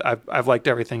I've liked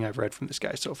everything I've read from this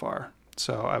guy so far.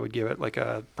 So I would give it like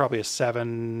probably a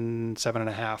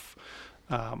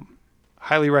 7.5.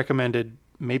 Highly recommended.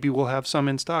 Maybe we'll have some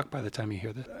in stock by the time you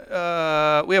hear this.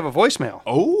 We have a voicemail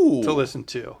to listen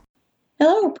to.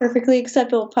 Hello, perfectly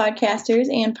acceptable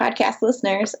podcasters and podcast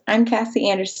listeners. I'm Cassie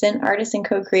Anderson, artist and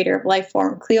co-creator of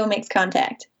Lifeform. Cleo Makes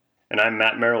Contact. And I'm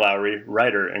Matt Merlowry,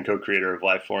 writer and co-creator of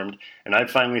Lifeformed. And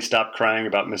I've finally stopped crying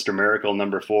about Mr. Miracle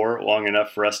 #4 long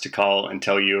enough for us to call and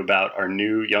tell you about our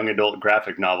new young adult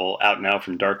graphic novel out now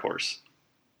from Dark Horse.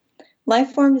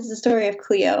 Lifeformed is the story of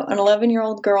Cleo, an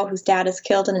 11-year-old girl whose dad is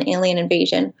killed in an alien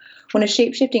invasion. When a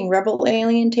shape-shifting rebel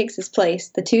alien takes his place,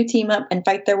 the two team up and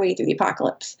fight their way through the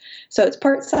apocalypse. So it's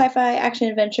part sci-fi,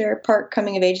 action-adventure, part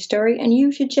coming-of-age story, and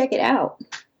you should check it out.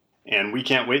 And we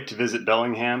can't wait to visit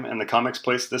Bellingham and the Comics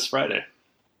Place this Friday.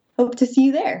 Hope to see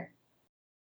you there.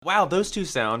 Wow, those two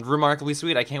sound remarkably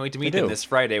sweet. I can't wait to meet them this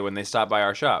Friday when they stop by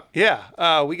our shop.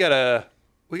 Yeah, we gotta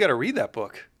read that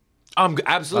book. I'm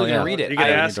absolutely going to read it. You can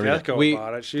ask Echo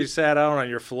about it. She sat down on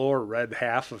your floor, read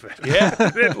half of it.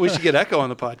 Yeah, we should get Echo on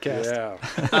the podcast.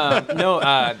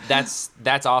 Yeah.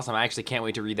 That's awesome. I actually can't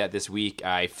wait to read that this week.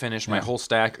 I finished my whole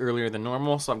stack earlier than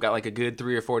normal, so I've got like a good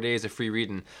 3 or 4 days of free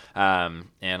reading, and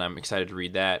I'm excited to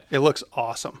read that. It looks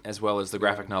awesome. As well as the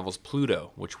graphic novels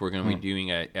Pluto, which we're going to be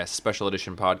doing a special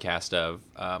edition podcast of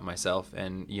myself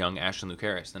and young Ashton Luke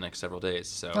Harris the next several days.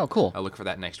 So cool. I'll look for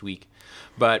that next week.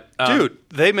 But dude,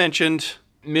 they mentioned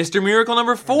Mr. Miracle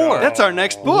 #4. That's our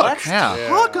next book. Let's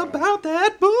talk about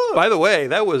that book. By the way,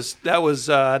 that was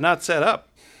not set up.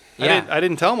 Yeah. I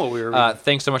didn't tell them what we were reading.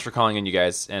 Thanks so much for calling in, you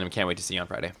guys, and we can't wait to see you on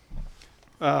Friday.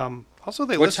 Also,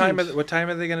 they What time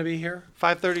are they going to be here?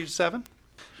 5:30 to 7.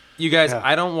 You guys,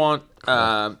 I don't want...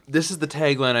 this is the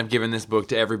tagline I've given this book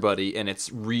to everybody, and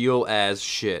it's real as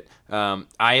shit.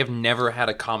 I have never had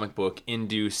a comic book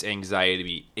induce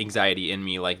anxiety in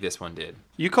me like this one did.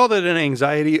 You called it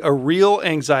a real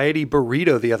anxiety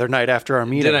burrito the other night after our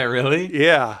meeting. Did I really?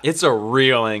 Yeah. It's a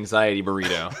real anxiety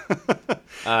burrito.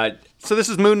 So this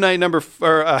is Moon Knight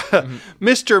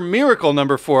Mr. Miracle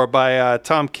 #4 by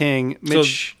Tom King,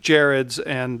 Mitch Gerrards,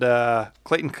 and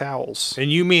Clayton Cowles.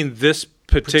 And you mean this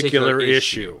particular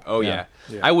issue? Oh, yeah.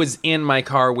 I was in my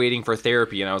car waiting for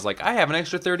therapy, and I was like, I have an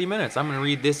extra 30 minutes. I'm going to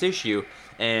read this issue.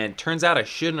 And turns out I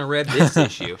shouldn't have read this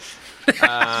issue.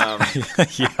 Because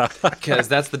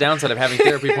that's the downside of having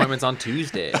therapy appointments on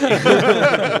Tuesday.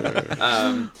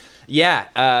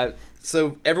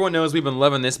 So everyone knows we've been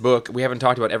loving this book. We haven't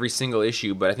talked about every single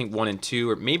issue, but I think 1 and 2,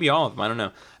 or maybe all of them, I don't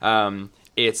know.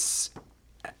 It's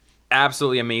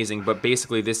absolutely amazing, but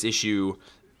basically this issue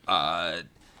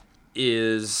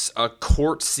is a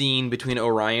court scene between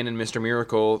Orion and Mr.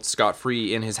 Miracle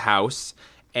scot-free in his house,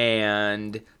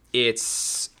 and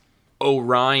it's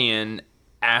Orion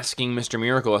asking Mr.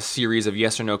 Miracle a series of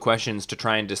yes or no questions to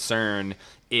try and discern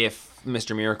if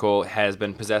Mr. Miracle has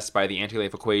been possessed by the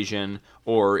anti-life equation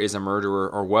or is a murderer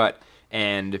or what.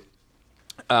 And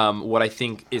what I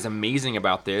think is amazing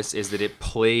about this is that it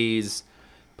plays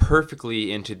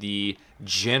perfectly into the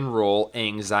general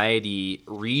anxiety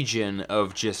region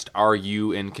of just, are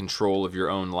you in control of your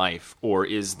own life, or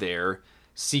is there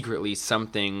secretly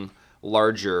something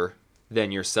larger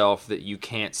than yourself that you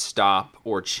can't stop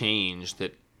or change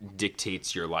that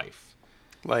dictates your life?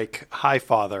 Like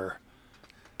Highfather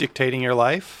dictating your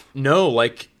life? No,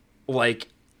 like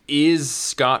is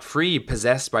Scott Free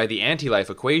possessed by the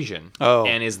anti-life equation? Oh,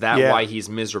 and is that yeah. why he's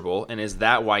miserable? And is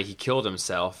that why he killed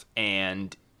himself?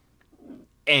 And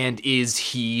is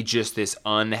he just this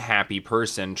unhappy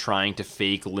person trying to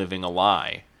fake living a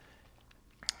lie?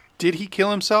 Did he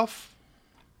kill himself?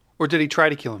 Or did he try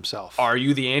to kill himself? Are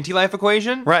you the anti-life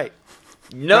equation? Right.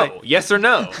 No. Right. Yes or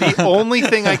no? The only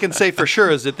thing I can say for sure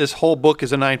is that this whole book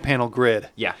is a 9-panel grid.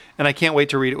 Yeah. And I can't wait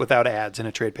to read it without ads in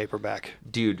a trade paperback.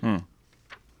 Dude.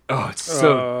 Oh, it's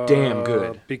so damn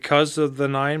good. Because it's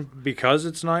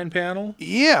 9-panel.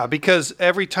 Yeah, because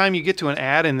every time you get to an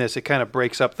ad in this, it kind of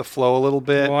breaks up the flow a little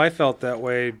bit. Well, I felt that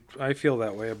way. I feel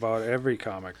that way about every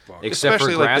comic book. Except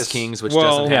Especially for like Grass this- Kings, which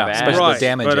Well, doesn't have yeah, ads. especially right, the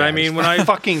damage but I ads. mean, when I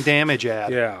Fucking damage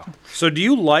ad. yeah. So, do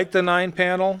you like the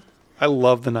 9-panel? I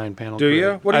love the 9-panel Do grid.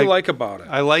 you? What do you like about it?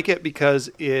 I like it because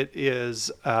it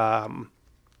is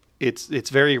it's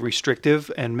very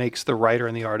restrictive and makes the writer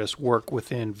and the artist work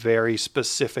within very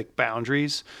specific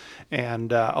boundaries.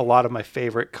 And a lot of my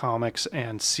favorite comics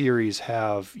and series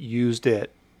have used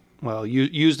it. Well,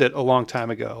 used it a long time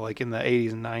ago, like in the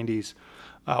 80s and 90s.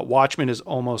 Watchmen is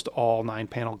almost all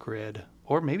 9-panel grid,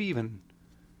 or maybe even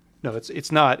no,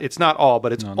 it's not all,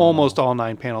 but it's almost all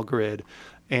 9-panel grid.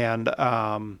 And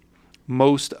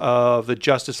most of the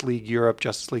Justice League Europe,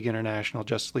 Justice League International,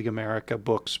 Justice League America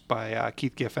books by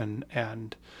Keith Giffen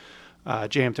and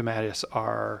J.M. DeMatteis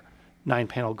are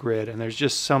 9-panel grid, and there's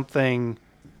just something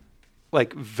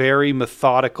like very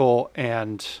methodical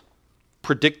and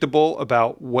predictable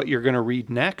about what you're going to read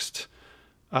next.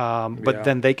 But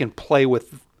then they can play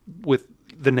with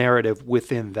the narrative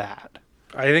within that.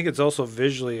 I think it's also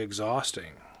visually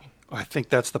exhausting. I think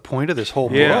that's the point of this whole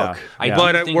Yeah, book. I do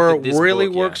but think where that it this really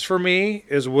book, yeah. works for me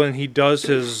is when he does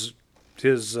his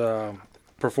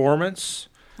performance.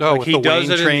 Oh, Like with he the does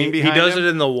Wayne it. train He behind does him? it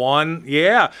in the one.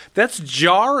 Yeah, that's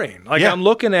jarring. Like Yeah. I'm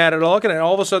looking at it,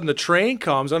 all of a sudden the train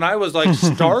comes, and I was like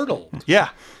startled. Yeah.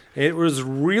 It was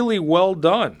really well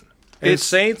done. And It's-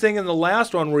 same thing in the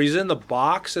last one where he's in the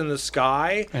box in the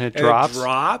sky And it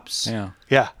drops. Yeah.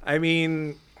 Yeah. I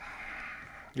mean,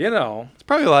 you know, It's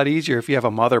probably a lot easier if you have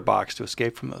a mother box to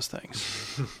escape from those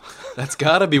things. That's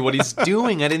got to be what he's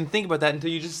doing. I didn't think about that until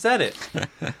you just said it.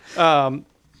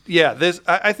 Yeah,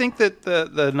 I think that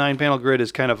the 9-panel grid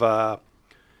is kind of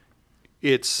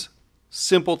it's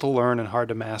simple to learn and hard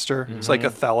to master. It's like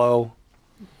Othello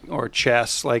or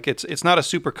chess. Like it's not a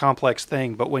super complex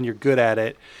thing, but when you're good at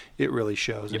it, it really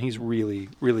shows. And he's really,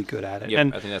 really good at it. Yep,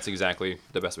 And I think that's exactly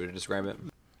the best way to describe it.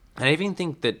 And I even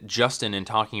think that Justin, in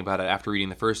talking about it after reading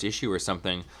the first issue or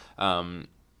something,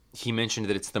 he mentioned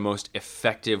that it's the most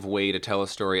effective way to tell a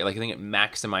story. Like, I think it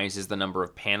maximizes the number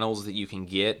of panels that you can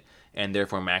get, and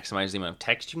therefore maximizes the amount of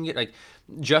text you can get. Like,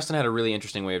 Justin had a really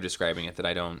interesting way of describing it that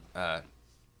I don't.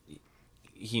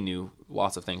 He knew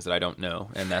lots of things that I don't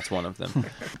know, and that's one of them.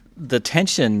 The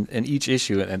tension in each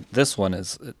issue, and this one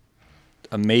is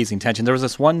amazing tension. There was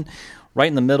this one right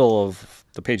in the middle of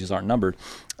the pages aren't numbered,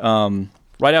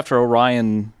 right after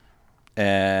Orion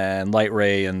and Light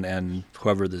Ray and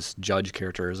whoever this judge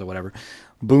character is or whatever,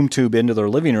 boom tube into their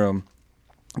living room.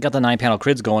 Got the 9-panel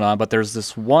grids going on, but there's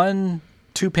this one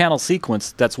 2-panel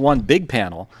sequence that's one big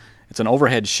panel. It's an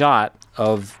overhead shot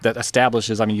that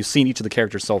establishes. I mean, you've seen each of the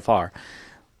characters so far.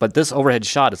 But this overhead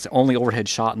shot, it's the only overhead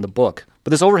shot in the book.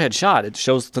 But this overhead shot, it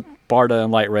shows the Barda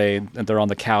and Light Ray, and they're on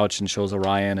the couch, and shows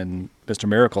Orion and Mr.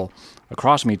 Miracle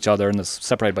across from each other, and it's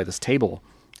separated by this table.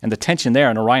 And the tension there,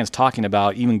 and Orion's talking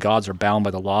about even gods are bound by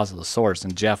the laws of the source.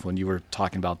 And Jeff, when you were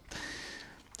talking about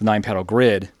the 9-panel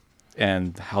grid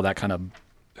and how that kind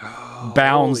of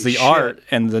bounds the shit. art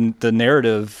and the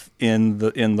narrative in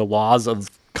the laws of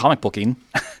comic booking,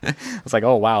 it's like,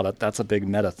 oh wow, that's a big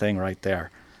meta thing right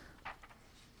there.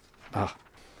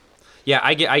 Yeah,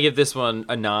 I give this one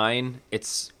a 9.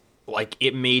 It's like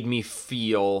it made me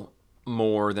feel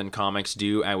more than comics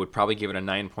do. I would probably give it a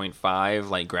 9.5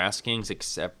 like Grass Kings,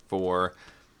 except for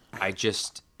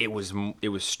it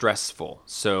was stressful.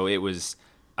 So it was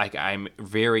like I'm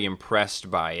very impressed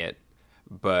by it,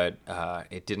 but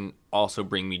it didn't also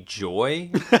bring me joy.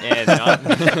 And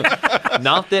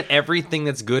not that everything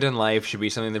that's good in life should be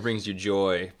something that brings you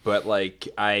joy, but like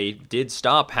I did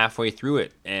stop halfway through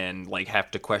it and like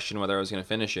have to question whether I was going to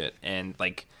finish it, and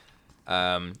like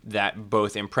that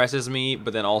both impresses me,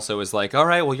 but then also is like, all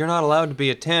right, well, you're not allowed to be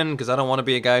a 10 because I don't want to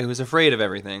be a guy who's afraid of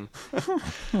everything.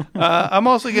 I'm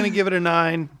also going to give it a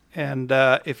 9. And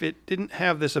if it didn't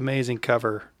have this amazing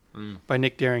cover by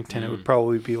Nick Darrington, it would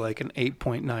probably be like an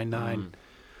 8.99.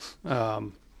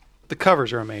 The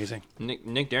covers are amazing.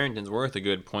 Nick Darrington's worth a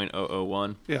good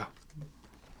 .001. Yeah.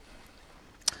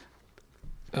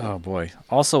 Oh boy!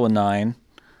 Also a 9.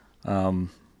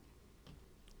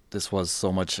 This was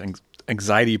so much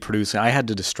anxiety producing. I had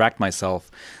to distract myself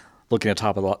looking at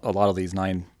top of a lot of these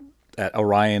 9 at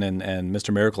Orion and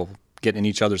Mr. Miracle getting in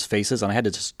each other's faces, and I had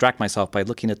to distract myself by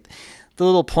looking at the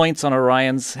little points on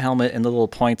Orion's helmet and the little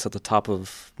points at the top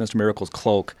of Mr. Miracle's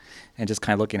cloak, and just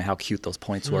kind of looking at how cute those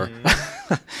points were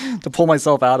to pull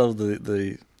myself out of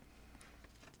the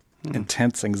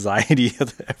intense anxiety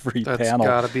of every That's panel.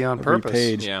 got to be on every purpose.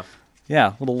 page.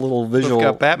 Yeah. Little visual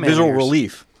got Batman visual ears.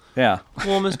 relief. Yeah.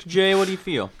 Well, Mr. J, what do you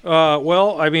feel?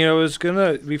 Well, I mean, I was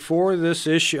gonna before this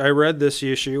issue. I read this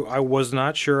issue. I was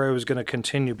not sure I was gonna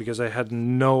continue because I had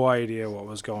no idea what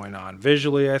was going on.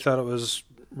 Visually, I thought it was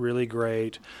really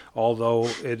great. Although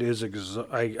it is,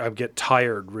 I get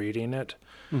tired reading it.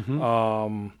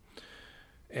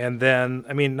 And then,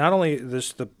 I mean, not only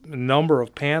the number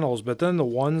of panels, but then the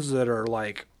ones that are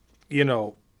like,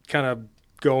 kind of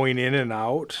going in and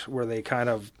out, where they kind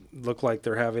of look like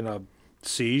they're having a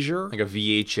seizure, Like a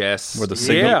VHS Where the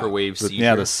signal- microwave seizure.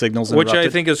 Yeah, the signals which I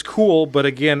interrupted. think is cool, but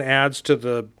again adds to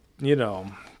the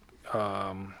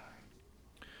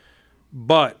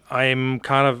but I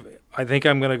think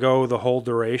I'm going to go the whole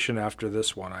duration after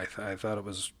this one. I thought it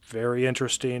was very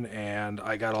interesting, and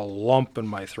I got a lump in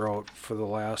my throat for the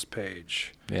last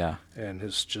page, Yeah. and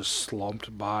his just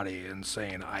slumped body and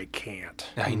saying I can't,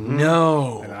 I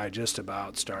know. and I just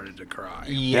about started to cry.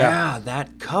 Yeah,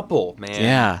 that couple, man.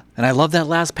 Yeah. And I love that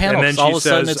last panel. And then 'cause all she of a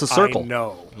sudden says, it's a circle. I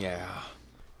know. Yeah.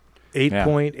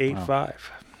 8.85.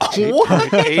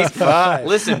 8.85.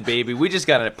 Listen, baby, we just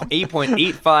got an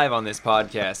 8.85 on this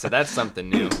podcast, so that's something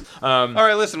new. All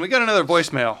right, listen, we got another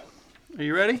voicemail. Are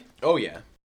you ready? Oh, yeah.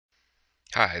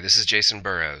 Hi, this is Jason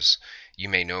Burrows. You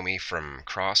may know me from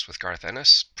Cross with Garth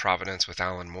Ennis, Providence with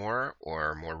Alan Moore,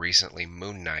 or more recently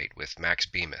Moon Knight with Max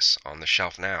Bemis. On the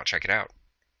shelf now. Check it out.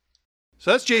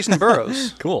 So that's Jason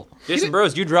Burrows. Cool. Jason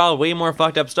Burrows, you draw way more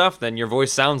fucked up stuff than your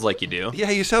voice sounds like you do.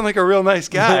 Yeah, you sound like a real nice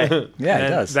guy. Yeah, it And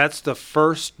does. that's the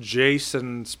first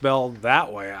Jason spelled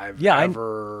that way I've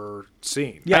ever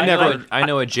seen. Yeah, I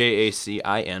know a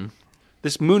Jacin.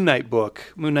 This Moon Knight book,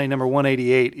 Moon Knight number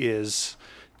 188, is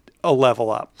a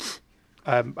level up.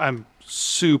 I'm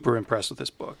super impressed with this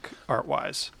book,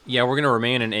 art-wise. Yeah, we're going to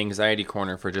remain in anxiety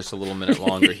corner for just a little minute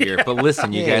longer here. But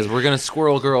listen, you guys, we're going to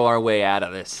squirrel girl our way out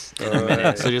of this in a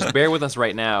minute. So just bear with us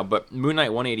right now. But Moon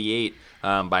Knight 188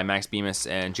 by Max Bemis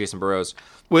and Jason Burrows.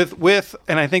 With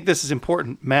and I think this is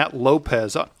important, Matt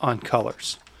Lopez on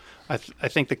colors. I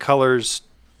think the colors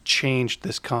changed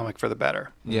this comic for the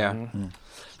better. Yeah.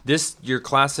 This, your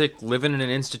classic living in an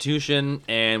institution,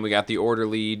 and we got the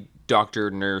orderly doctor,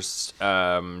 nurse,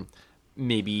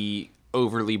 maybe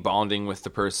overly bonding with the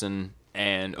person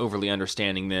and overly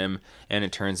understanding them, and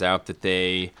it turns out that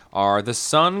they are the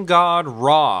sun god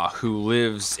Ra, who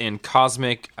lives in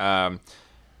cosmic opposition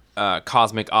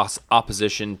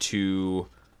to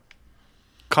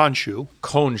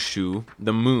Khonshu,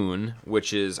 the moon,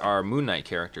 which is our Moon Knight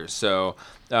character. So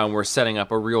we're setting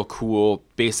up a real cool,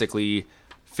 basically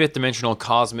fifth dimensional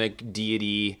cosmic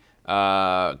deity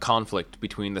conflict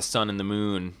between the sun and the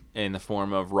moon in the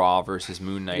form of Ra versus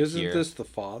Moon Knight. Isn't here. this the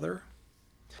father?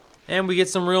 And we get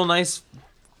some real nice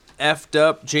effed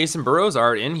up Jason Burrows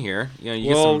art in here. You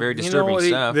get some very disturbing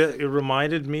stuff. It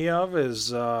reminded me of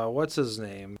is what's his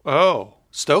name? Oh,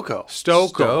 Stoko.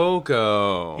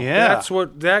 Stoko. Yeah.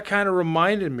 That kind of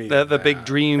reminded me. The of that. big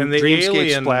and the Dreamscape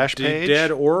alien splash page.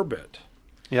 Dead Orbit.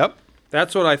 Yep.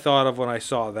 That's what I thought of when I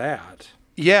saw that.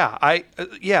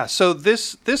 Yeah, so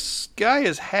this guy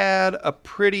has had a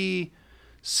pretty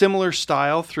similar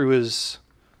style through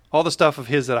all the stuff of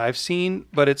his that I've seen,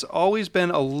 but it's always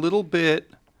been a little bit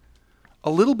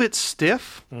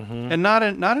stiff, and not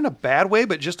in a bad way,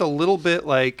 but just a little bit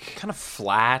like Kind of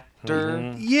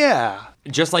flatter. yeah.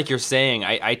 Just like you're saying,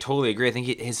 I totally agree. I think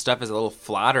his stuff is a little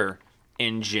flatter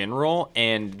in general,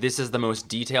 and this is the most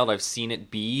detailed I've seen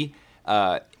it be.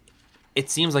 It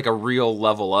seems like a real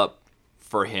level up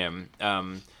for him.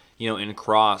 In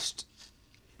Crossed,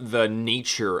 the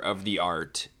nature of the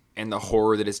art and the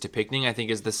horror that it's depicting, I think,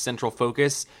 is the central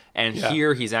focus. And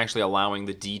here he's actually allowing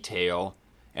the detail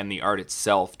and the art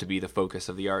itself to be the focus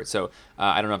of the art. So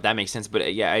I don't know if that makes sense, but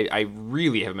I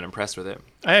really have been impressed with it.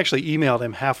 I actually emailed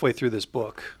him halfway through this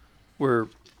book. We're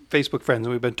Facebook friends,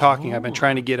 and we've been talking. I've been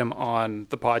trying to get him on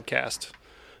the podcast,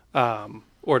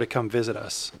 or to come visit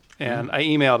us. And I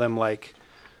emailed him like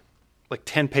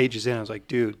 10 pages in. I was like,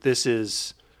 dude, this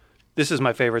is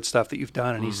my favorite stuff that you've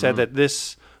done. And he said that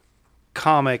this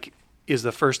comic is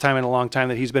the first time in a long time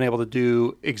that he's been able to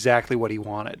do exactly what he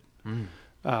wanted.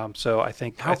 So I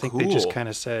think they just kind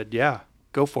of said, yeah,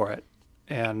 go for it.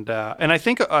 And I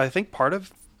think part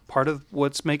of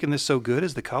what's making this so good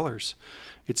is the colors.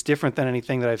 It's different than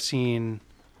anything that I've seen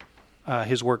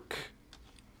his work.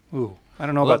 Ooh, I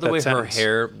don't know about the that way sentence. her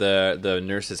hair, the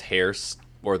nurse's hair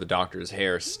or the doctor's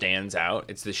hair stands out.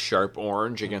 It's this sharp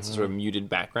orange against a sort of muted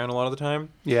background a lot of the time.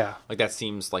 Yeah. Like that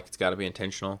seems like it's got to be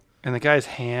intentional. And the guy's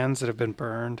hands that have been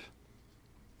burned.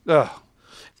 Ugh.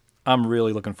 I'm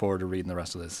really looking forward to reading the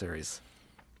rest of this series.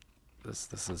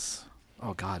 This is,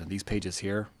 oh God, and these pages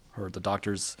here, or the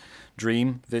doctor's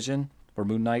dream vision where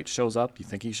Moon Knight shows up. You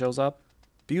think he shows up?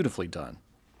 Beautifully done.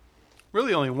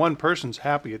 Really only one person's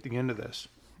happy at the end of this.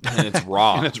 And it's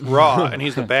raw. And it's Raw, and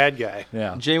he's the bad guy.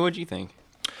 Yeah. Jay, what'd you think?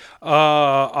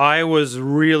 I was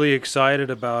really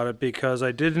excited about it because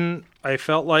I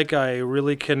felt like I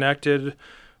really connected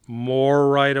more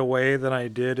right away than I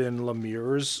did in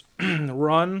Lemire's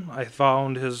run.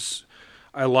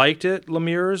 I liked it,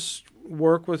 Lemire's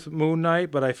work with Moon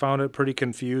Knight, but I found it pretty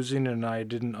confusing, and I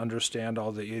didn't understand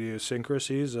all the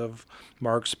idiosyncrasies of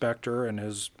Mark Spector and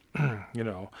his,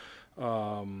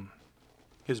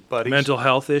 His buddies. mental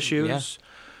health issues.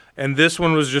 Yeah. And this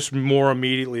one was just more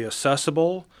immediately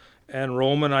accessible. And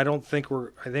Roman, I think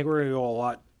we're going to go a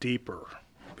lot deeper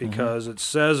because it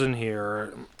says in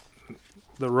here,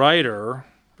 the writer,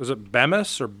 was it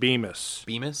Bemis or Bemis?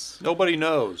 Bemis? Nobody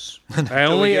knows. I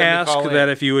only get him to ask call that in.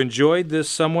 if you enjoyed this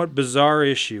somewhat bizarre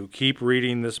issue, keep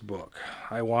reading this book.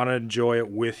 I want to enjoy it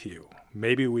with you.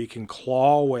 Maybe we can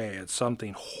claw away at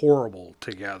something horrible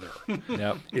together.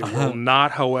 Yep. It will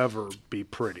not, however, be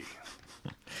pretty.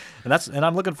 And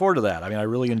I'm looking forward to that. I mean, I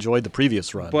really enjoyed the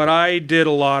previous run. But I did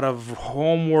a lot of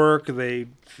homework. There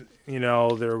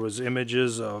was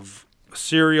images of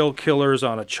serial killers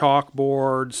on a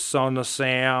chalkboard, Son of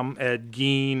Sam, Ed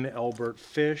Gein, Albert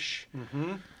Fish.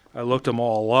 I looked them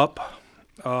all up.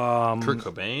 Kurt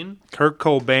Cobain? Kurt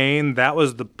Cobain, that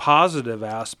was the positive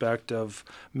aspect of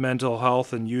mental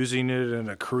health and using it in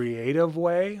a creative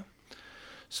way.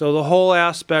 So the whole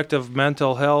aspect of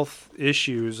mental health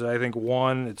issues, I think,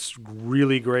 one, it's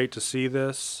really great to see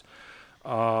this.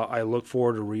 I look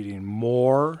forward to reading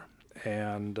more.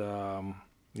 And,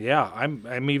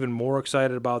 I'm even more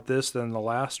excited about this than the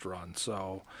last run.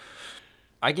 So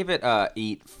I give it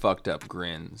 8 fucked up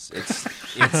grins. It's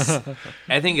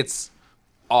I think it's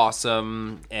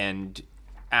awesome and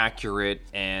accurate,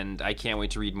 and I can't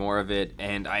wait to read more of it.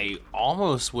 And I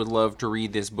almost would love to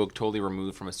read this book totally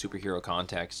removed from a superhero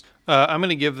context. I'm going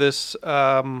to give this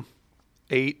 8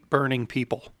 burning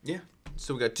people. Yeah.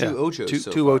 So we got 2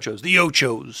 Ochos. Two Ochos. The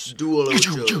Ochos. Dual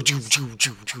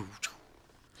Ochos.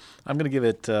 I'm going to give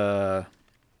it, I'm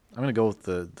going to go with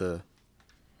the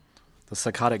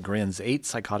psychotic grins. 8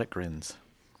 psychotic grins.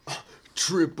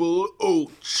 Triple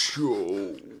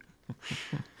Ocho.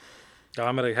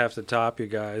 I'm going to have to top you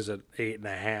guys at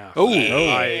 8.5. Oh,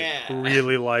 I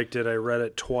really liked it. I read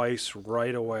it twice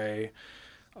right away.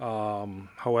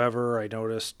 However, I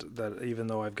noticed that even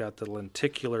though I've got the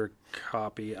lenticular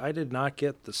copy, I did not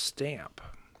get the stamp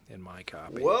in my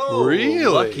copy. Whoa. Really?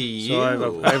 Lucky you.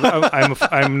 So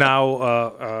I'm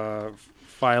now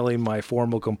filing my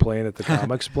formal complaint at the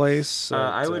comics place.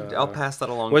 I'll pass that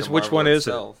along which to one Marvel is it?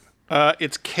 itself.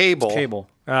 It's Cable. Cable.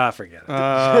 Forget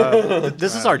it.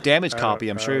 This is our damaged copy.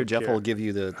 I'm sure Jeff will give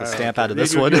you the stamp out of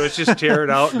this Maybe one. Let's just tear it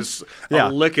out and Yeah.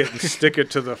 I'll lick it and stick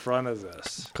it to the front of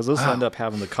this. Because this will end up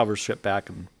having the cover stripped back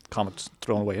and comics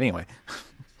thrown away anyway.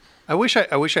 I wish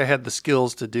I had the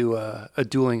skills to do a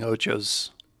dueling Ochos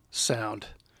sound.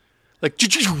 Like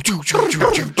There's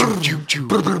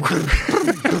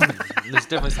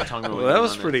definitely some tongue rolling. Well, that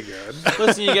was on there. pretty good.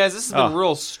 Listen, you guys, this has been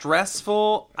real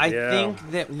stressful. I Yeah.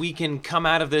 think that we can come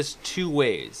out of this 2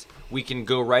 ways. We can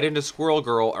go right into Squirrel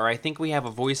Girl, or I think we have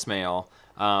a voicemail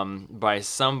by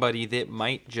somebody that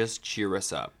might just cheer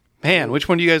us up. Man, which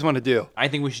one do you guys want to do? I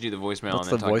think we should do the voicemail What's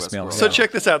and then the talk voicemail? about Squirrel So Girl.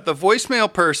 check this out. The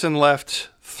voicemail person left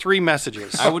 3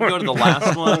 messages. I would go to the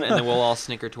last one, and then we'll all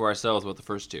snicker to ourselves about the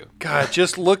first 2. God,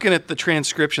 just looking at the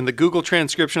transcription, the Google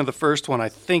transcription of the first one, I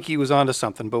think he was onto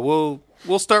something. But we'll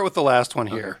start with the last one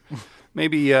here.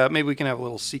 Maybe we can have a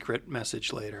little secret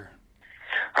message later.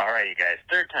 All right, you guys.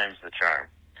 3rd time's the charm.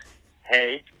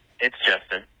 Hey, it's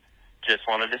Justin. Just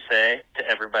wanted to say to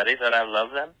everybody that I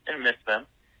love them and miss them,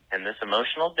 and this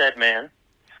emotional dead man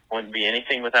wouldn't be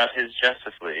anything without his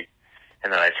Justice League.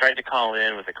 and then I tried to call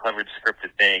in with a clever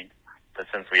scripted thing, but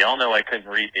since we all know I couldn't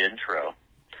read the intro,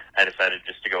 I decided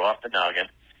just to go off the noggin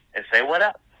and say, what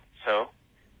up? So,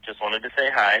 just wanted to say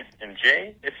hi. And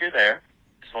Jay, if you're there,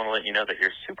 just want to let you know that your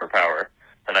superpower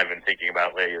that I've been thinking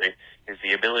about lately is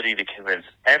the ability to convince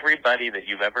everybody that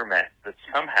you've ever met that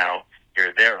somehow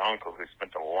you're their uncle who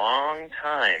spent a long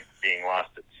time being lost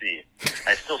at sea.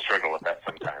 I still struggle with that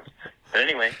sometimes. But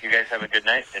anyway, you guys have a good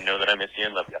night, and know that I miss you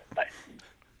and love you. Bye.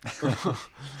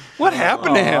 What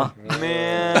happened to him?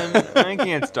 Man, I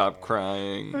can't stop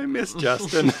crying. I miss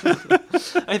Justin.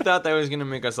 I thought that was gonna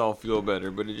make us all feel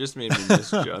better, but it just made me miss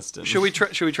Justin. Should we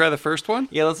try the first one?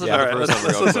 Yeah, let's listen All to right, the first one.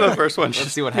 let's real listen to the quick. first one.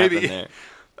 Let's see what Maybe. happened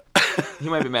there. He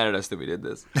might be mad at us that we did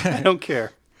this. I don't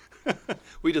care.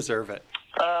 We deserve it.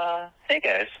 Hey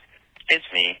guys, it's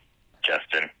me,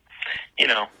 Justin. You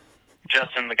know,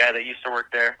 Justin, the guy that used to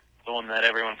work there, the one that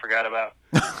everyone forgot about.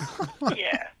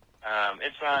 Yeah.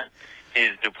 It's not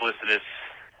his duplicitous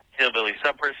hillbilly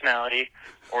subpersonality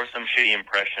or some shitty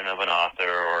impression of an author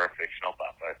or a fictional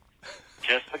butler.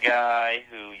 Just the guy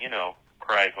who, you know,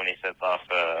 cries when he sets off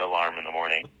the alarm in the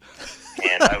morning.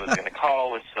 And I was going to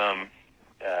call with some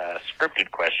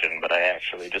scripted question, but I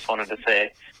actually just wanted to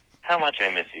say how much I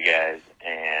miss you guys,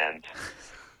 and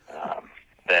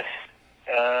that,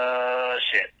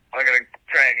 shit, I'm going to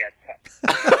try again.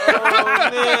 Oh,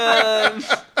 man.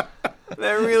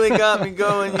 That really got me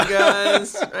going, you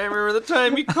guys. I remember the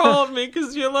time he called me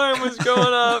because the alarm was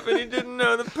going off and he didn't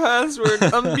know the password.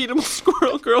 Unbeatable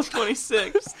Squirrel Girl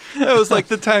 26. That was like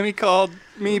the time he called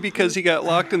me because he got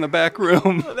locked in the back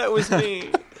room. That was me.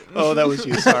 Oh, that was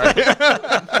you. Sorry.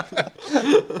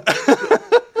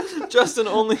 Justin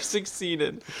only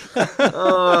succeeded.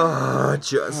 Oh,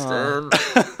 Justin.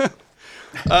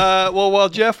 Well, while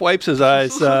Jeff wipes his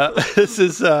eyes, this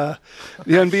is The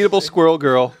Unbeatable Squirrel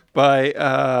Girl by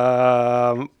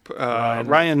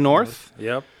Ryan North.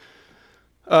 Yep.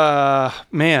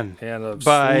 Man, And a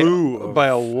by slew of-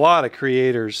 a lot of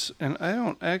creators, and I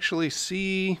don't actually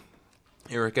see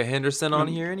Erica Henderson on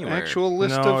here anywhere. actual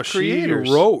list no, of creators.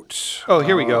 she wrote. Oh,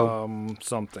 here we go.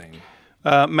 Something.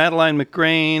 Madeline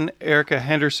McGrain, Erica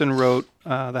Henderson wrote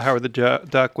The Howard the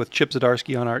Duck with Chip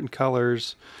Zdarsky on art and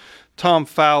colors. Tom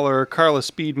Fowler, Carla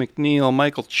Speed McNeil,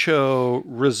 Michael Cho,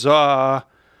 Rizah,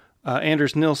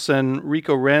 Anders Nilsson,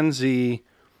 Rico Renzi,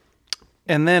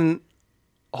 and then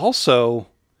also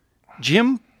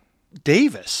Jim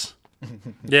Davis,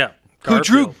 Yeah. who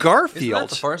drew Isn't that Garfield.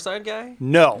 the Far Side guy?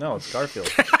 No. No, it's Garfield.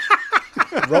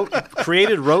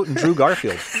 Created, wrote, and drew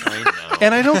Garfield. I know.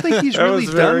 And I don't think he's That really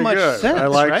was done very much good. since, I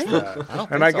liked right? that.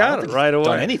 And I got it right away.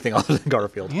 Done anything other than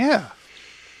Garfield. Yeah.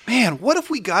 Man, what if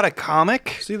we got a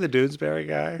comic? See the Dudesbury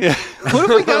guy? Yeah. What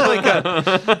if we got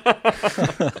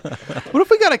what if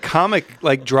we got a comic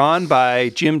like drawn by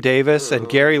Jim Davis and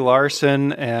Gary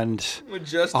Larson and Would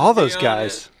Justin all be those on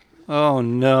guys? Oh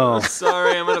no.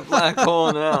 Sorry, I'm in a black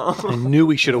hole now. I knew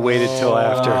we should have waited till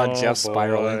after. Oh, Jeff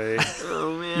spiraling. boy.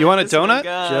 Oh, man, You want a this is my donut?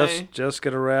 guy. Just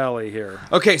get a rally here.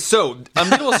 Okay, so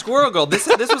Unbeatable Squirrel Girl. This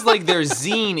was like their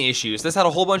zine issues. This had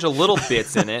a whole bunch of little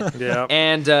bits in it. Yeah.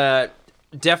 And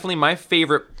definitely my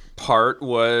favorite part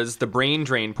was the brain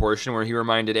drain portion where he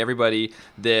reminded everybody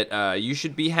that you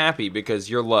should be happy because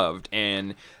you're loved.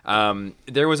 And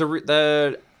there was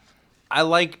I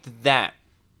liked that.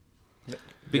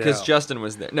 Because Yeah. Justin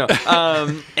was there. No.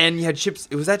 And you had Chips.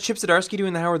 Was that Chip Zdarsky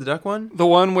doing the Howard the Duck one? The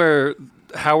one where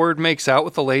Howard makes out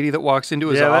with the lady that walks into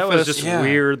his Yeah, office. that was just Yeah.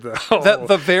 weird, though.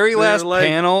 The very They're last like-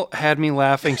 panel had me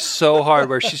laughing so hard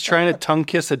where she's trying to tongue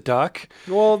kiss a duck.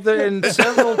 Well, and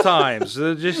several times.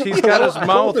 He's got his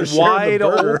mouth they're sharing wide the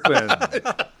burger.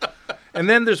 open. And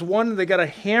then there's one, they got a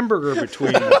hamburger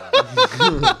between them.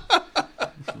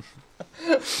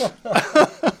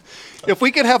 If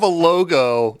we could have a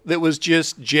logo that was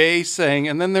just Jay saying,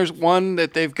 and then there's one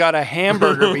that they've got a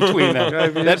hamburger between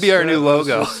them, that'd be our new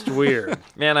logo. It's weird.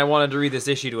 Man, I wanted to read this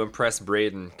issue to impress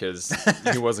Braden because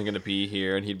he wasn't going to be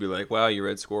here, and he'd be like, "Wow, you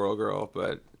read Squirrel Girl,"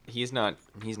 but he's not.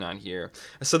 He's not here.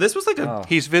 So this was like a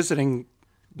He's visiting.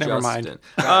 Never Justin. mind.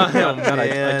 Oh, God,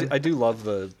 man. I do love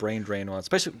the brain drain one,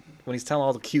 especially when he's telling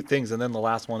all the cute things, and then the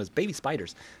last one is baby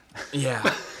spiders. Yeah.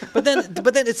 But then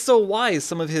it's so wise.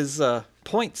 Some of his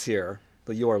points here,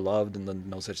 the "you are loved" and the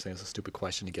 "no such thing as a stupid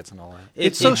question" he gets and all that.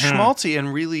 It's so schmaltzy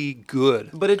and really good.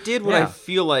 But it did what I Yeah.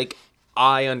 feel like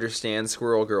I understand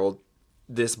Squirrel Girl,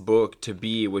 this book, to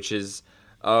be, which is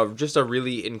just a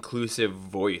really inclusive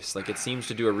voice. Like, it seems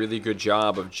to do a really good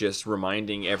job of just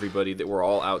reminding everybody that we're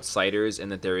all outsiders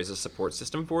and that there is a support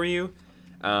system for you.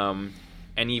 And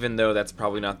even though that's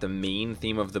probably not the main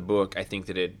theme of the book, I think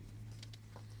that it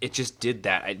it just did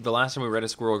that. The last time we read a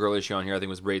Squirrel Girl issue on here, I think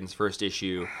was Braden's first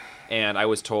issue, and I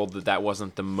was told that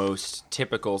wasn't the most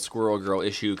typical Squirrel Girl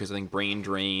issue because I think Brain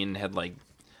Drain had like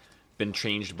been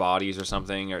changed bodies or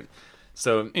something, or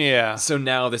so. Yeah. So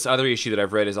now this other issue that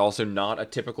I've read is also not a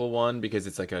typical one because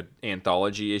it's like an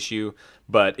anthology issue,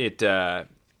 but it.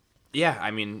 Yeah,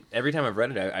 I mean, every time I've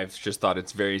read it, I've just thought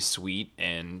it's very sweet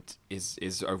and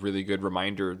is a really good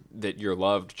reminder that you're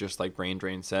loved, just like Brain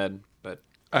Drain said. But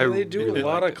They do really a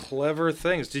lot of liked it. clever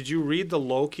things. Did you read the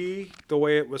Loki the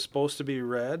way it was supposed to be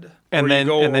read? And Where then-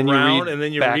 you go and then you around read and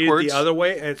then you read backwards? the other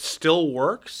way, and it still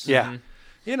works. Yeah.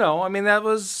 You know, I mean, that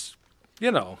was,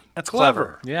 That's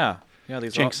clever. Yeah,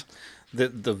 these Jinx. the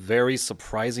very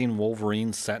surprising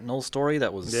Wolverine Sentinel story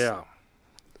that was. Yeah.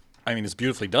 I mean, it's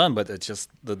beautifully done, but it's just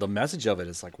the message of it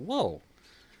is like, whoa.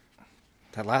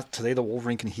 Today the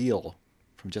Wolverine can heal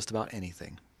from just about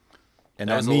anything, and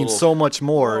That that was a means little- so much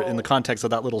more in the context of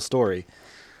that little story.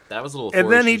 that was a little.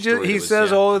 And then he four-issue story he that was,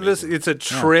 says, yeah, "Oh, this amazing. it's a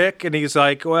trick," and he's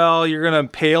like, "Well, you're gonna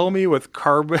impale me with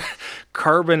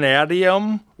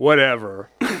carbonadium, whatever."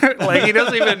 Like he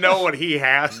doesn't even know what he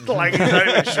has. Like he's not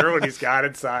even sure what he's got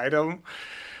inside him.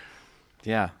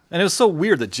 Yeah, and it was so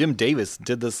weird that Jim Davis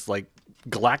did this like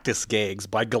Galactus gags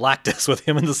by Galactus with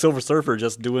him and the Silver Surfer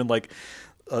just doing like,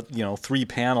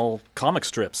 3-panel comic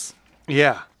strips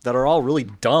Yeah. that are all really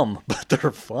dumb, but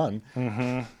they're fun.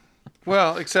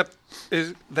 Well, except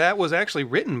that was actually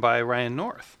written by Ryan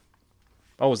North.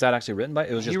 Oh, was that actually written by?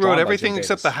 It was just He drawn wrote by everything Jim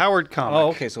except Davis. the Howard comic. Oh,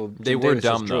 okay, so They Jim were Davis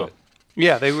just dumb drew though. it.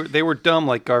 Yeah, they were dumb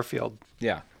like Garfield.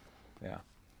 Yeah.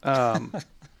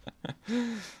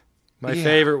 My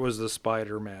favorite was the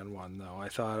Spider-Man one, though. I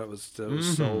thought it was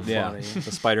so Yeah, funny.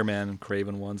 the Spider-Man and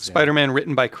Craven ones. yeah. Spider-Man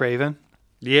written by Craven,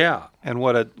 Yeah, and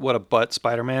what a butt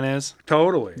Spider-Man is.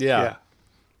 totally. Yeah.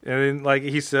 And then, like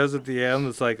he says at the end,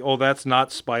 it's like, "Oh, that's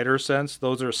not spider sense;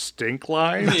 those are stink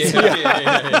lines."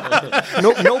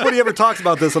 Nobody ever talks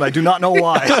about this, and I do not know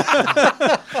why.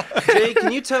 Jay,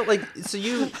 can you tell? Like, so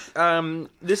you,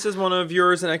 this is one of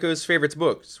yours and Echo's favorites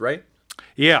books, right?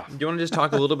 Yeah. Do you want to just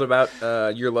talk a little bit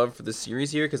about your love for the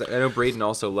series here? Because I know Braden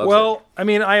also loves it. Well, I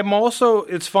mean, I am also.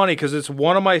 It's funny because it's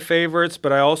one of my favorites,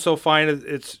 but I also find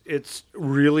it's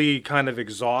really kind of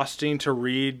exhausting to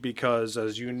read because,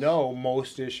 as you know,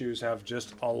 most issues have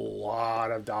just a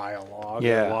lot of dialogue,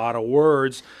 Yeah. a lot of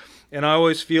words, and I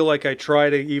always feel like I try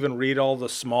to even read all the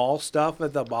small stuff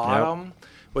at the bottom,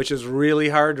 which is really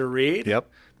hard to read. Yep.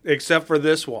 Except for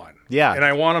this one. Yeah. And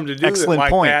I want them to do it Excellent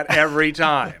like point. that every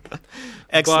time.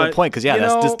 Excellent But, point, because you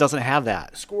know, this doesn't have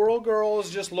that. Squirrel Girl is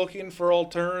just looking for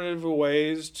alternative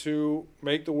ways to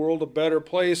make the world a better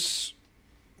place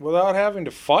without having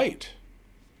to fight,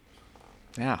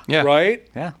 Yeah. Yeah. right?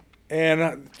 Yeah.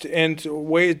 And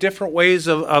different ways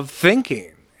of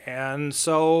thinking. And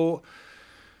so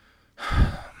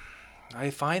I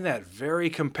find that very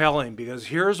compelling because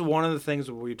here's one of the things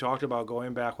that we talked about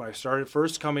going back when I started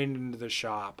first coming into the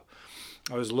shop.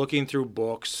 I was looking through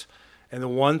books, and the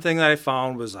one thing that I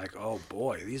found was like, oh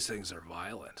boy, these things are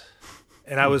violent.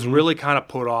 And I was really kind of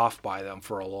put off by them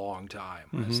for a long time.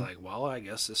 I was like, well, I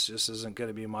guess this just isn't going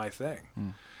to be my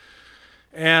thing.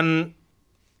 And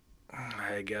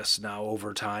I guess now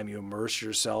over time you immerse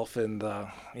yourself in the,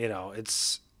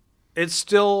 it's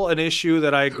still an issue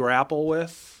that I grapple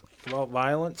with about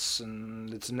violence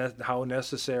and it's how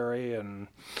necessary and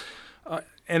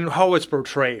how it's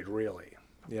portrayed, really,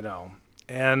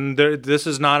 And this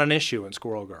is not an issue in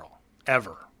Squirrel Girl,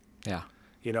 ever. Yeah.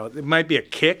 It might be a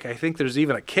kick. I think there's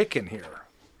even a kick in here.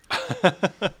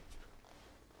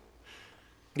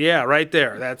 Yeah, right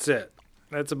there. That's it.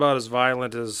 That's about as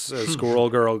violent as Squirrel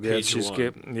Girl gets. Page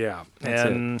one. Yeah. That's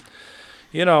and,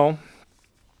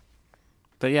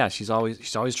 But yeah, she's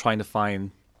always trying to find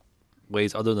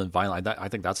ways other than violent. I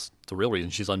think that's the real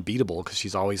reason she's unbeatable, because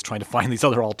she's always trying to find these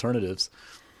other alternatives.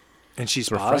 And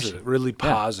she's refreshing. positive, really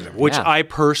positive, which Yeah. I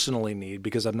personally need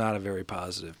because I'm not a very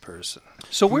positive person.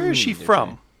 So where is she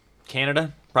from?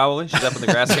 Canada, probably. She's up in the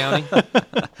Grass County.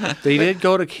 They did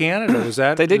go to Canada. Was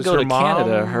that? They did was go her to mom-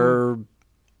 Canada. Her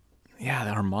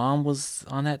mom was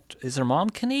on that. Is her mom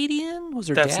Canadian? Was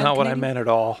her That's dad not what I Canadian? meant at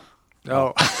all.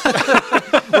 Oh,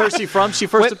 Where is she from? She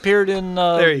first appeared in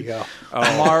There you go.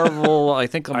 Marvel, I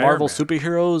think a Iron Marvel Man.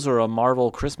 Superheroes or a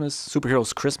Marvel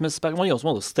Superheroes Christmas special. One of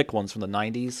those thick ones from the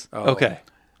 90s. Okay.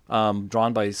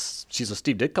 Drawn by, she's a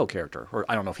Steve Ditko character. Or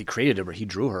I don't know if he created it, but he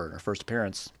drew her in her first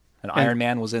appearance. And Iron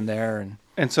Man was in there. And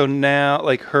And so now,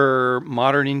 like, her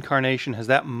modern incarnation, has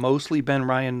that mostly been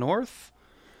Ryan North?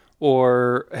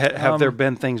 Or have there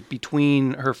been things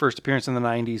between her first appearance in the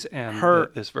 90s and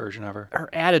this version of her? her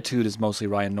attitude is mostly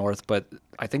Ryan North, but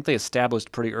I think they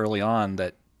established pretty early on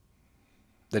that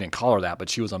they didn't call her that, but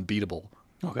she was unbeatable.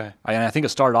 Okay. And I think it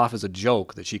started off as a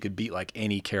joke that she could beat like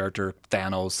any character,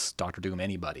 Thanos, Doctor Doom,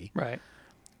 anybody. Right.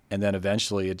 And then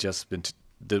eventually it just been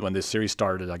when this series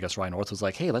started, I guess Ryan North was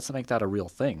like, hey, let's make that a real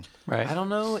thing. Right. I don't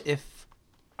know if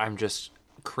I'm just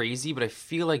crazy, but I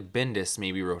feel like Bendis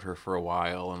maybe wrote her for a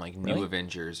while in like New Really?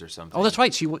 Avengers or something. Oh, that's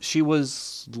right. She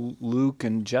was Luke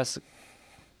and Jessica.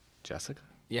 Jessica?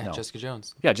 Yeah, No. Jessica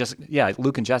Jones. Yeah, Jessica. Yeah,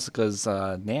 Luke and Jessica's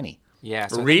nanny. Yeah.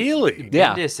 So I think Really?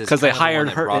 Yeah, Bendis is because they kind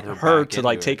of the one hired that her brought her back to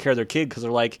like into take it. care of their kid because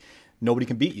they're like, nobody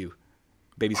can beat you.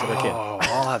 Babysit their kid. Oh,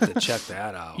 I'll have to check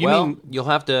that out. Well, you'll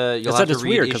have to said read it's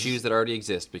weird 'cause- issues that already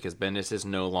exist because Bendis is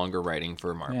no longer writing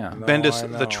for Marvel. Yeah. Bendis I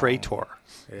the know. Traitor.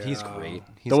 He's great.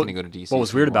 He's Though- going to go to DC. What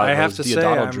was weird about I it have was to say,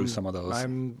 Diodato drew some of those.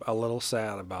 I'm a little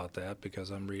sad about that because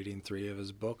I'm reading 3 of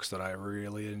his books that I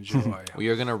really enjoy. We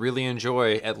are going to really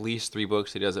enjoy at least 3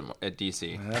 books he does at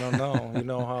DC. I don't know. You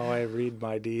know how I read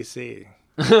my DC.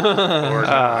 All of them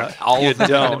are going to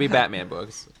don't. be Batman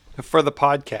books. For the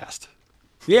podcast.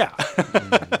 Yeah.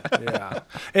 Yeah.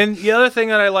 And the other thing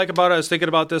that I like about it, I was thinking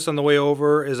about this on the way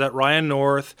over, is that Ryan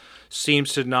North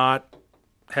seems to not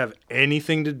have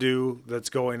anything to do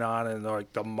that's going on in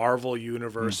like the Marvel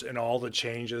universe and all the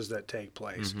changes that take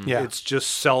place. Yeah. It's just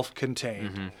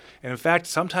self-contained. And in fact,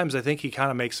 sometimes I think he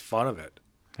kind of makes fun of it.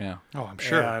 Yeah. Oh, I'm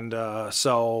sure. And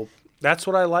so that's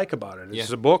what I like about it. It's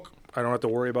Yeah. a book. I don't have to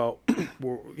worry about,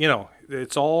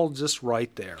 it's all just right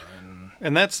there.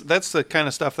 And that's the kind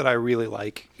of stuff that I really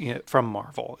like from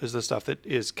Marvel, is the stuff that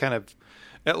is kind of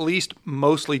at least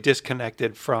mostly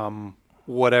disconnected from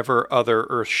whatever other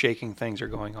earth-shaking things are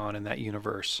going on in that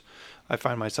universe. I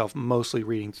find myself mostly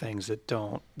reading things that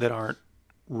aren't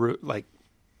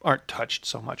touched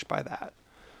so much by that.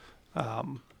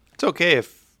 It's okay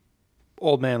if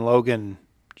Old Man Logan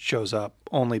shows up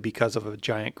only because of a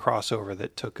giant crossover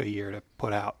that took a year to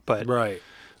put out, but Right.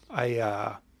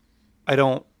 I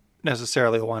don't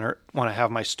necessarily want to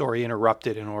have my story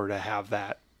interrupted in order to have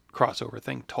that crossover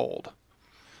thing told.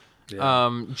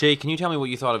 Jay, can you tell me what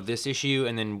you thought of this issue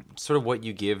and then sort of what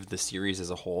you give the series as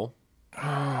a whole?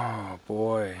 Oh,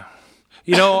 boy.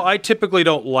 I typically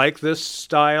don't like this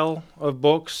style of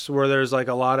books where there's like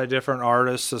a lot of different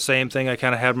artists. The same thing, I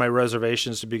kind of had my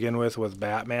reservations to begin with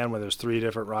Batman, where there's 3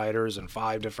 different writers and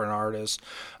 5 different artists.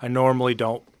 I normally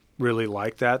don't really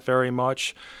like that very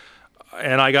much.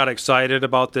 And I got excited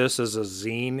about this as a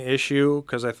zine issue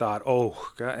because I thought,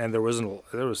 oh, God, and it was going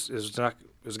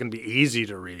to be easy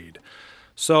to read.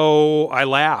 So I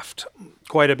laughed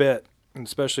quite a bit,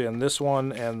 especially on this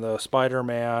one and the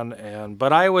Spider-Man.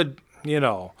 But I would,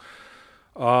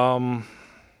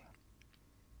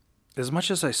 as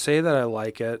much as I say that I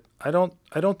like it, I don't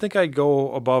think I'd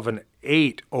go above an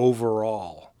 8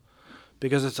 overall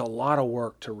because it's a lot of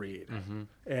work to read.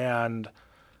 And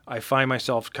I find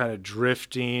myself kind of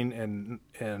drifting, and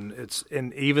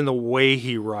even the way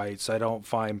he writes, I don't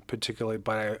find particularly,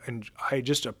 but I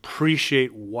just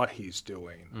appreciate what he's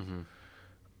doing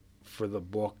for the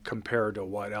book compared to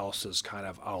what else is kind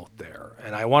of out there,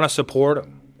 and I want to support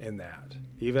him in that,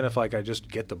 even if I just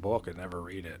get the book and never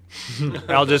read it.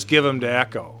 I'll just give him to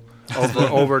Echo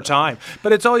over time.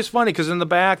 But it's always funny because in the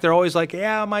back they're always like,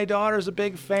 yeah, my daughter's a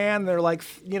big fan. They're like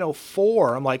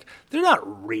 4. I'm like, they're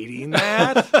not reading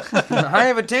that. I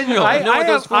have a 10-year-old. I know what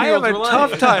those have 4-year-olds a were like.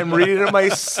 tough time reading it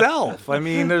myself. I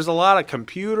mean, there's a lot of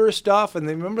computer stuff, and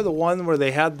then remember the one where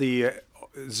they had the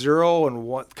 0 and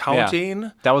 1 counting?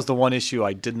 Yeah. That was the one issue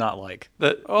I did not like.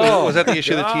 Was that the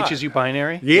issue that God. teaches you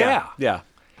binary? Yeah. Yeah.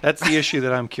 That's the issue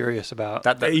that I'm curious about.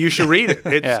 You should read it.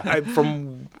 It's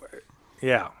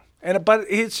Yeah. But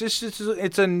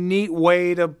it's a neat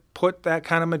way to put that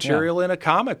kind of material in a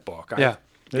comic book. Yeah.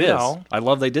 It is. I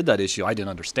love they did that issue. I didn't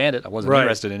understand it. I wasn't Right.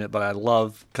 interested in it, but I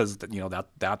love because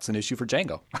that's an issue for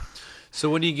Django. So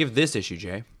what do you give this issue,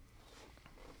 Jay?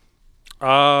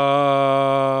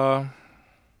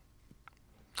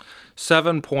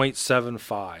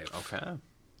 7.75. Okay.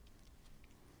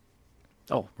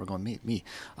 Oh, we're going me.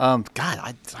 God,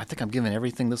 I think I'm giving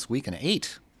everything this week an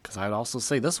 8 because I'd also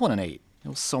say this one an 8. It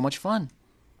was so much fun.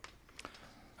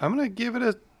 I'm going to give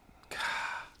it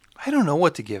I don't know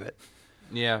what to give it.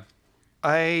 Yeah.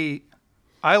 I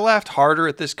laughed harder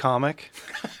at this comic.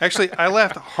 Actually, I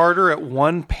laughed harder at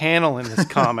one panel in this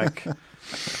comic.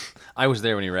 I was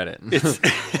there when he read it.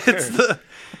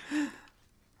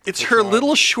 It's her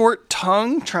little short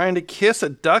tongue trying to kiss a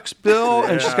duck's bill,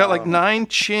 and she's got like 9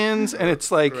 chins, and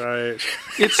it's like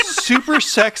it's super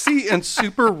sexy and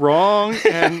super wrong,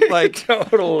 and like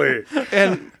Totally.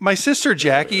 And my sister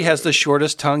Jackie has the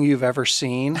shortest tongue you've ever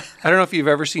seen. I don't know if you've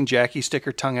ever seen Jackie stick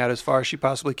her tongue out as far as she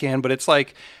possibly can, but it's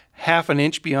like half an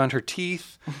inch beyond her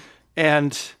teeth,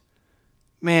 and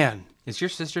man, Is your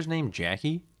sister's name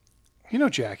Jackie? you know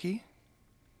Jackie.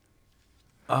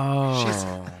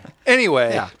 Oh.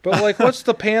 Anyway, Yeah. But like, what's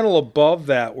the panel above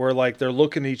that where like they're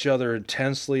looking at each other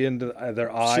intensely into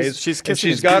their eyes? she's and kissing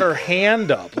she's his got beak. her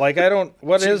hand up. Like, I don't.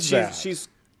 What is that? She's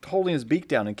holding his beak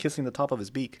down and kissing the top of his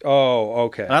beak. Oh,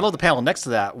 okay. And I love the panel next to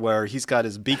that where he's got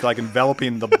his beak like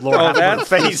enveloping the lower Oh, half of her that's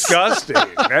face. disgusting.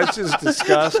 That's just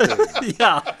disgusting.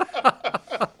 Yeah.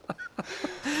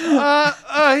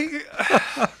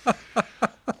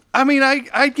 I mean,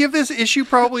 I'd give this issue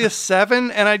probably a 7,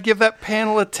 and I'd give that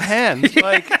panel a 10.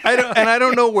 Like, I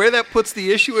don't know where that puts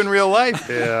the issue in real life.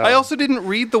 Yeah. I also didn't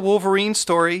read the Wolverine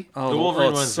story, The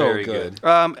Wolverine it's one's so very good.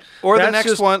 or the That's next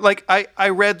just- one. Like, I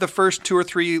read the first 2 or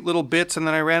 3 little bits, and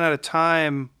then I ran out of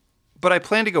time. But I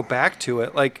plan to go back to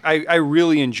it. Like, I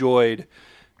really enjoyed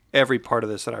every part of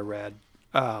this that I read.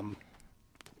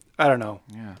 I don't know.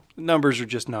 Yeah. Numbers are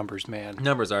just numbers, man.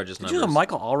 Numbers are just Did numbers. you know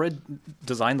Michael Allred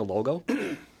designed the logo?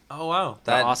 Oh, wow.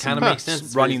 The That awesome kind of makes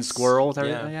sense. Running It's- squirrel with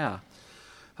everything. Yeah.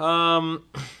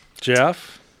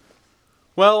 Jeff?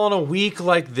 Well, on a week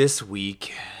like this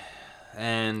week,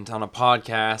 and on a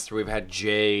podcast where we've had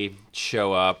Jay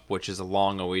show up, which is a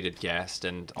long-awaited guest,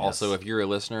 and also if you're a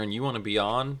listener and you want to be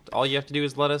on, all you have to do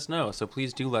is let us know. So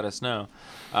please do let us know.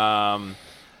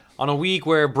 On a week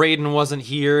where Braden wasn't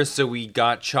here, so we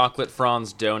got Chocolate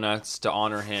Franz donuts to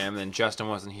honor him, and Justin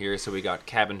wasn't here, so we got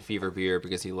Cabin Fever beer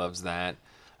because he loves that.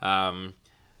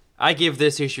 I give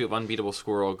this issue of Unbeatable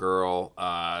Squirrel Girl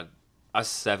a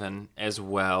 7 as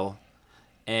well.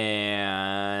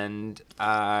 And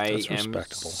I That's am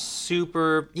respectable.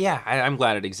 super... Yeah, I'm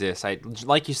glad it exists.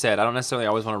 Like you said, I don't necessarily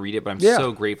always want to read it, but I'm Yeah.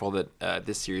 so grateful that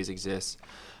this series exists.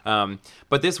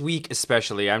 But this week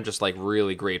especially, I'm just like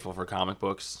really grateful for comic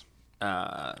books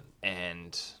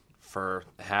and for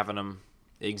having them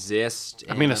exist.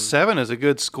 I mean, a and- 7 is a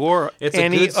good score It's a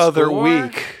any good other score.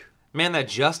 week. Man, that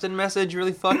Justin message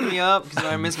really fucked me up because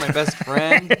I miss my best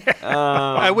friend.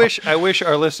 I wish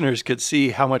our listeners could see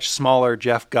how much smaller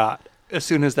Jeff got as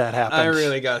soon as that happened. I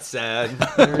really got sad.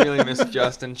 I really miss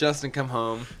Justin. Justin, come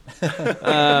home.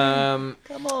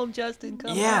 Come on, Justin.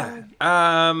 Come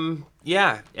on.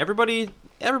 Yeah.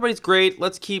 Everybody's great.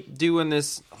 Let's keep doing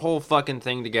this whole fucking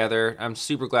thing together. I'm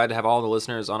super glad to have all the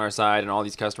listeners on our side and all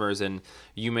these customers, and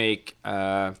you make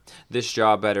this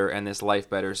job better and this life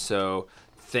better. So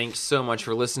thanks so much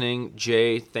for listening.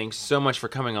 Jay, thanks so much for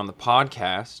coming on the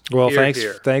podcast. Well, Here, thanks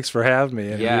here. thanks for having me.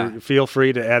 And Yeah. you feel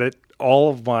free to edit all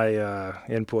of my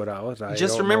input out. I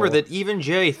Just don't remember know. that even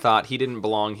Jay thought he didn't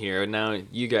belong here, and now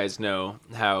you guys know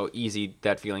how easy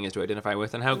that feeling is to identify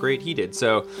with and how great he did.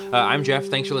 So I'm Jeff.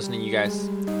 Thanks for listening, you guys.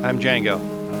 I'm Django.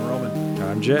 I'm Roman.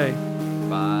 I'm Jay.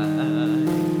 Bye.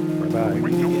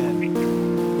 Bye-bye.